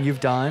training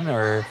you've done,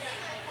 or?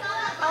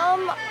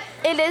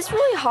 It is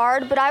really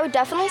hard, but I would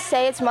definitely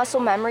say it's muscle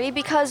memory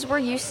because we're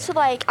used to,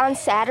 like, on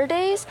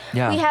Saturdays,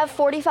 we have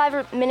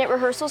 45-minute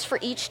rehearsals for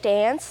each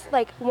dance,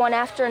 like, one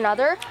after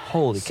another.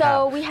 Holy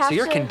cow. So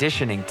you're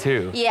conditioning,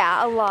 too.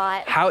 Yeah, a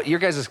lot.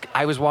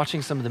 I was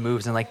watching some of the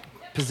moves, and, like,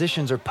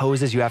 positions or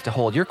poses you have to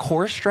hold. Your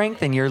core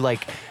strength and your,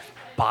 like,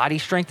 body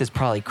strength is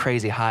probably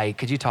crazy high.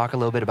 Could you talk a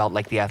little bit about,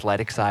 like, the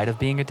athletic side of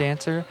being a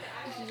dancer?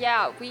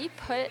 Yeah, we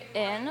put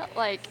in,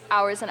 like,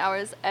 hours and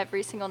hours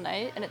every single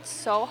night, and it's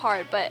so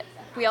hard, but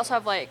we also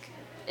have, like,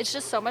 it's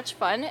just so much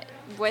fun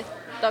with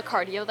the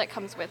cardio that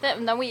comes with it.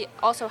 And then we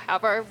also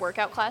have our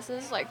workout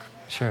classes. Like,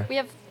 sure. We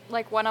have,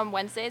 like, one on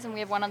Wednesdays and we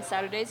have one on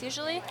Saturdays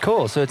usually.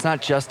 Cool. So it's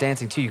not just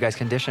dancing, too. You guys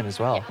condition as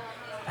well. Yeah.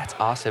 That's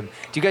awesome.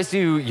 Do you guys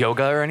do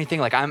yoga or anything?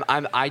 Like,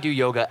 I do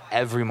yoga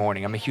every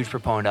morning. I'm a huge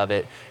proponent of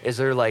it. Is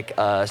there, like,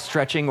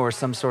 stretching or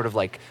some sort of,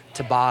 like,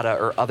 Tabata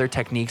or other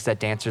techniques that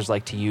dancers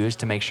like to use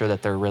to make sure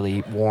that they're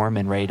really warm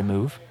and ready to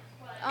move?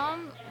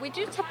 We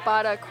do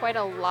Tabata quite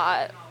a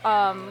lot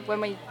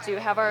when we do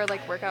have our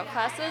like workout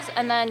classes,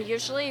 and then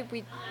usually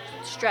we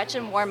stretch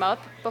and warm up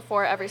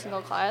before every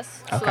single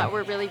class so that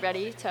we're really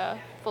ready to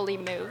fully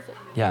move.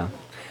 Yeah.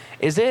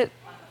 Is it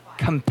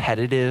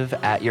competitive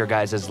at your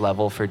guys'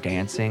 level for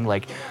dancing?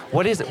 Like,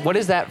 what is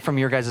that from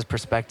your guys'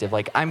 perspective?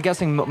 Like, I'm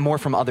guessing more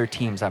from other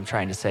teams, I'm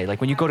trying to say.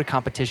 Like, when you go to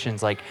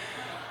competitions, like,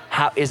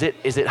 how is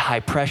it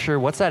high pressure?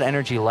 What's that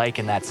energy like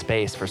in that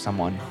space for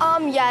someone?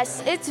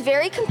 Yes, it's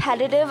very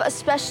competitive,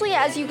 especially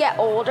as you get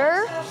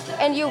older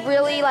and you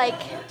really like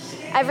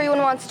everyone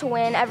wants to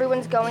win,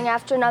 everyone's going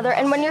after another.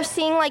 And when you're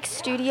seeing like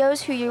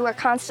studios who you are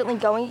constantly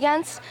going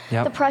against,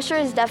 the pressure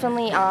is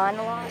definitely on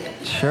a lot.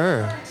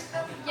 Sure.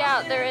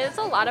 Yeah, there is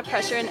a lot of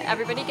pressure and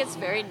everybody gets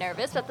very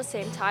nervous, but at the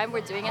same time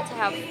we're doing it to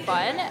have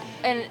fun,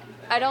 and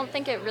I don't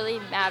think it really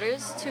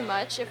matters too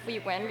much if we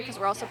win because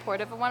we're all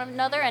supportive of one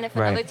another, and if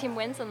another team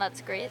wins, then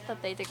that's great,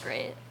 that they did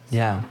great.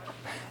 Yeah.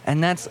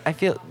 And that's, I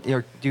feel,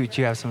 do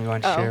you have something you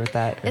want to share with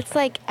that? It's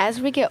like, as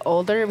we get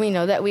older, we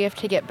know that we have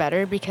to get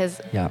better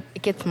because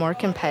it gets more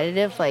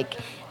competitive, like,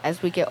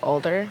 as we get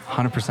older.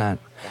 100%.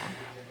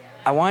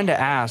 I wanted to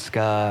ask,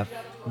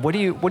 what do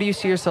you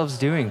see yourselves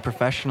doing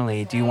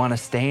professionally? Do you want to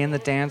stay in the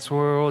dance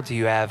world? Do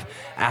you have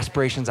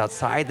aspirations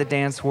outside the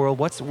dance world?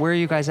 Where are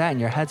you guys at in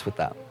your heads with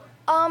that?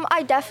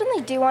 I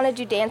definitely do want to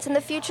do dance in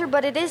the future,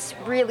 but it is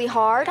really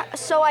hard.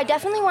 So I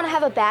definitely want to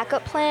have a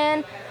backup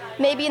plan,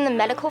 maybe in the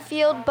medical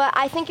field, but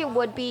I think I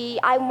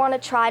want to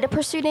try to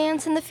pursue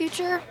dance in the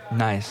future.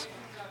 Nice.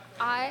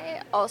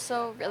 I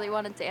also really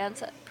want to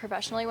dance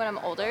professionally when I'm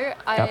older.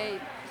 I'm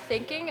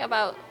thinking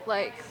about,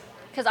 like,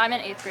 because I'm in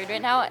 8th grade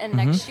right now, and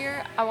next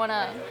year I want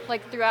to,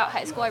 like, throughout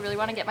high school, I really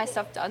want to get my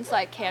stuff done so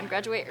I can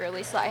graduate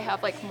early so I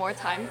have, like, more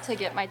time to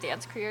get my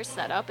dance career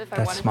set up if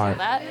I want to do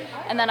that.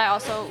 And then I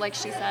also, like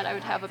she said, I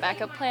would have a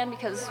backup plan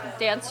because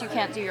dance you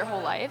can't do your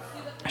whole life.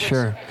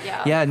 Sure.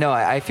 Yeah, no,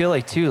 I feel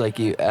like, too, like,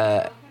 you...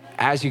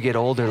 as you get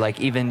older, like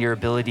even your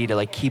ability to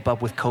like keep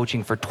up with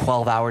coaching for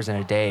 12 hours in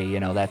a day, you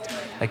know, that's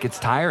like it's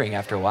tiring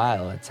after a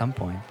while at some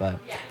point. But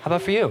how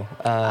about for you?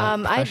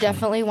 I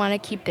definitely want to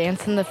keep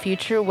dance in the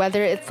future,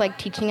 whether it's like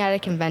teaching at a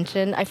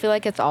convention. I feel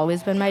like it's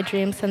always been my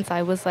dream since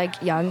I was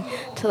like young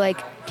to like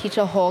teach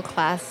a whole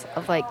class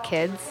of like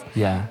kids.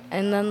 Yeah.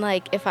 And then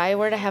like if I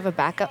were to have a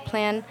backup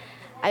plan,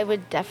 I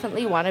would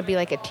definitely want to be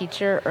like a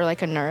teacher or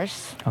like a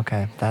nurse.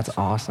 Okay, that's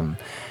awesome.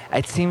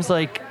 It seems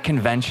like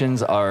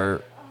conventions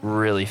are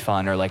really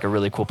fun or like a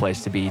really cool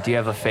place to be. Do you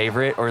have a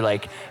favorite, or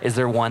like is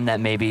there one that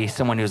maybe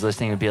someone who's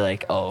listening would be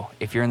like, oh,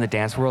 if you're in the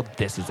dance world,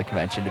 this is the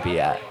convention to be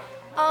at?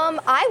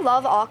 I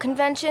love all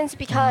conventions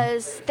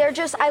because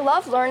I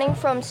love learning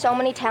from so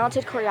many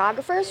talented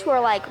choreographers who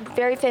are like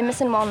very famous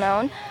and well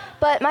known.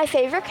 But my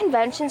favorite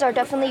conventions are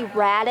definitely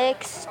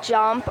Radix,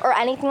 Jump, or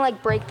anything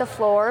like Break the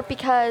Floor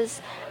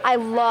because I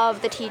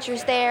love the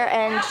teachers there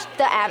and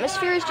the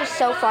atmosphere is just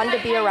so fun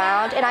to be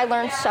around and I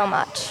learned so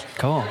much.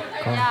 Cool.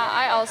 Yeah,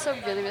 I also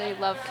really, really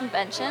love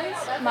conventions.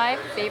 My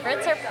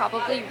favorites are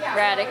probably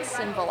Radix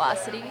and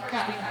Velocity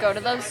because we go to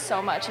those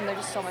so much and they're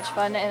just so much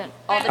fun. And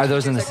all the Are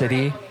those in the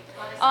city? Great.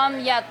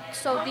 Yeah,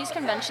 so these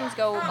conventions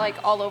go like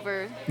all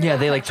over. Yeah,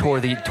 they like tour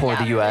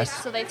the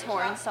U.S. So they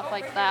tour and stuff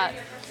like that.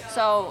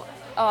 So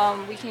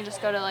we can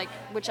just go to like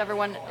whichever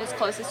one is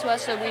closest to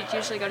us. So we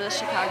usually go to the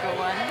Chicago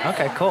one.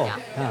 Okay, cool.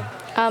 Yeah.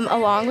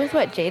 Along with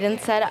what Jaden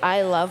said,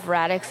 I love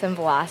Radix and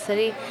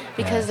Velocity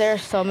because there are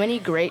so many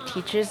great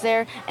teachers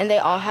there, and they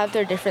all have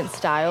their different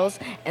styles,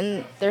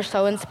 and they're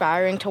so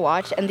inspiring to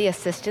watch. And the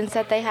assistants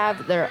that they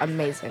have, they're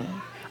amazing.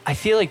 I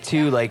feel like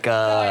too, like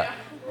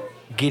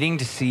getting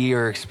to see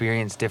or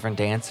experience different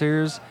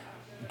dancers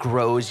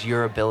grows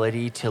your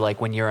ability to, like,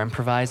 when you're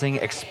improvising,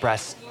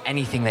 express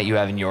anything that you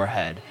have in your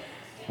head,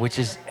 which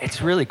is,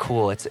 it's really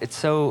cool. It's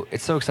so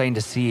exciting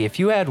to see. If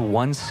you had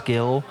one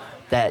skill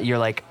that you're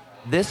like,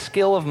 this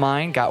skill of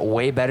mine got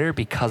way better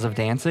because of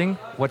dancing,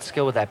 what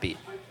skill would that be?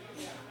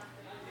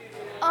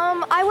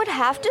 I would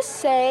have to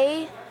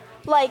say,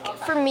 like,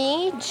 for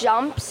me,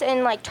 jumps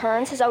and, like,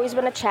 turns has always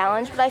been a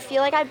challenge, but I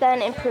feel like I've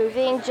been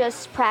improving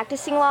just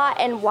practicing a lot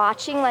and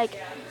watching, like,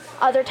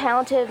 other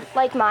talented,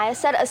 like Maya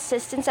said,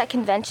 assistants at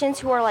conventions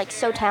who are, like,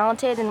 so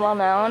talented and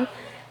well-known.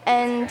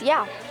 And,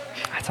 yeah.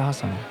 That's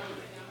awesome.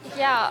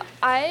 Yeah,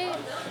 I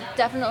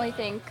definitely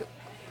think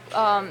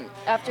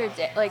after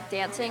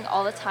dancing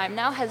all the time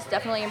now has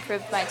definitely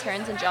improved my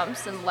turns and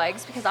jumps and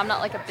legs because I'm not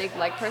like a big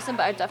leg person,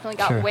 but I've definitely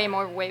got way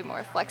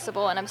more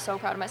flexible, and I'm so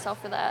proud of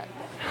myself for that.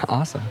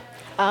 Awesome.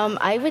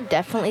 I would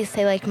definitely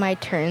say like my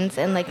turns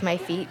and like my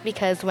feet,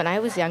 because when I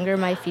was younger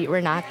my feet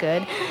were not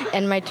good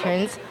and my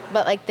turns,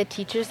 but like the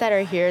teachers that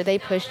are here, they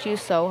pushed you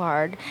so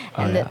hard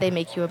and that they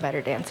make you a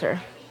better dancer.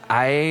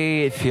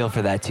 I feel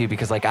for that too,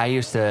 because like I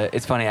used to,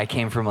 it's funny, I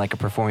came from like a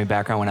performing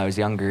background when I was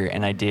younger,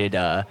 and I did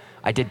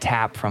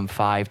tap from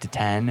 5 to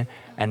 10,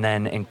 and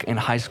then in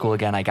high school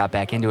again I got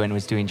back into it and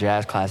was doing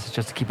jazz classes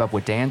just to keep up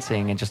with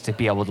dancing and just to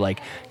be able to like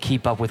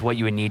keep up with what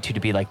you would need to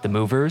be like the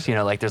movers, you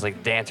know, like there's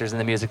like dancers in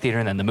the music theater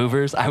and then the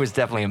movers. I was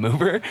definitely a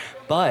mover,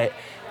 but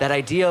that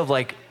idea of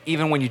like,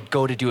 even when you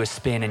go to do a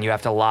spin and you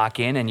have to lock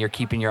in and you're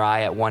keeping your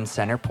eye at one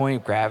center point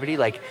of gravity,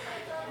 like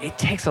it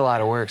takes a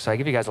lot of work. So I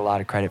give you guys a lot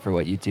of credit for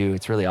what you do.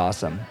 It's really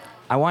awesome.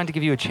 I wanted to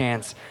give you a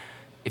chance,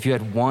 if you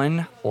had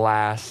one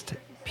last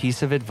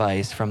piece of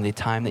advice from the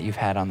time that you've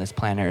had on this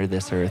planet or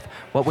this earth,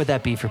 what would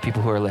that be for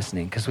people who are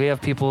listening? Because we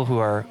have people who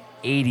are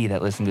 80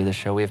 that listen to this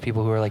show. We have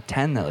people who are like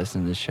 10 that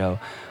listen to this show.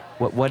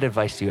 What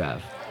advice do you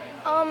have?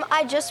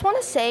 I just want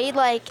to say,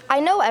 like, I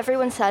know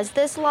everyone says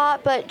this a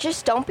lot, but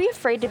just don't be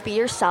afraid to be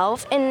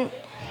yourself and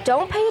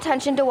don't pay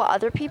attention to what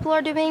other people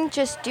are doing.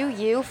 Just do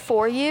you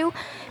for you.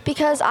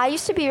 Because I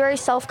used to be very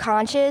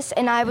self-conscious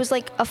and I was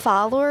like a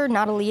follower,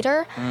 not a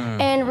leader.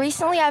 And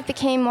recently I've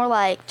become more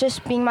like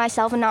just being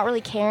myself and not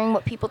really caring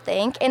what people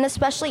think. And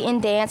especially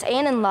in dance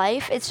and in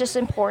life, it's just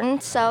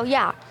important. So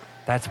yeah.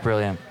 That's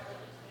brilliant.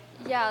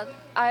 Yeah,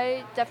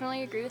 I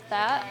definitely agree with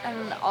that.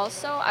 And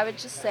also I would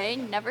just say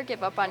never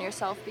give up on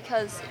yourself,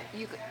 because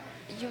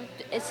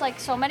it's like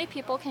so many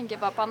people can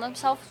give up on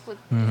themselves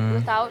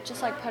without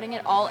just like putting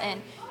it all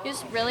in. You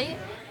just really,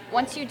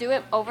 once you do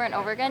it over and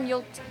over again,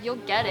 you'll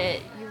get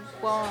it. You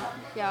won't.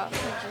 Yeah.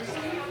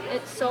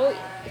 It's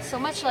so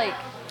much like.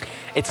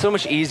 It's so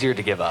much easier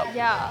to give up.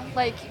 Yeah,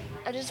 like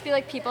I just feel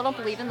like people don't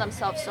believe in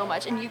themselves so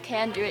much, and you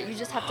can do it. You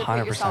just have to 100%.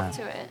 put yourself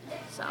to it.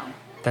 So.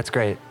 That's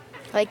great.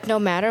 like no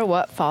matter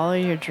what, follow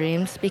your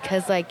dreams,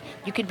 because like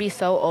you could be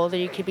so old or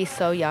you could be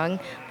so young,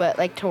 but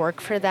like to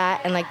work for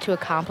that and like to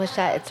accomplish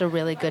that, it's a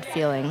really good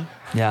feeling.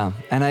 Yeah,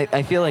 and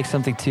I feel like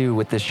something too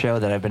with this show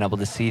that I've been able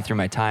to see through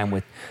my time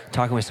with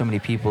talking with so many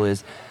people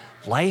is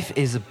life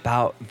is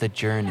about the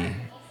journey.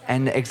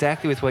 And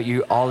exactly with what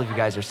all of you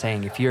guys are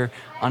saying, if you're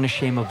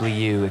unashamedly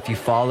you, if you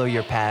follow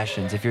your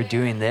passions, if you're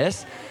doing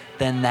this,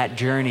 then that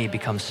journey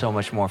becomes so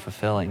much more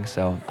fulfilling.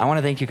 So I want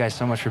to thank you guys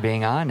so much for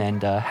being on,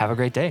 and have a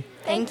great day.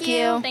 Thank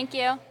you. Thank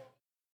you.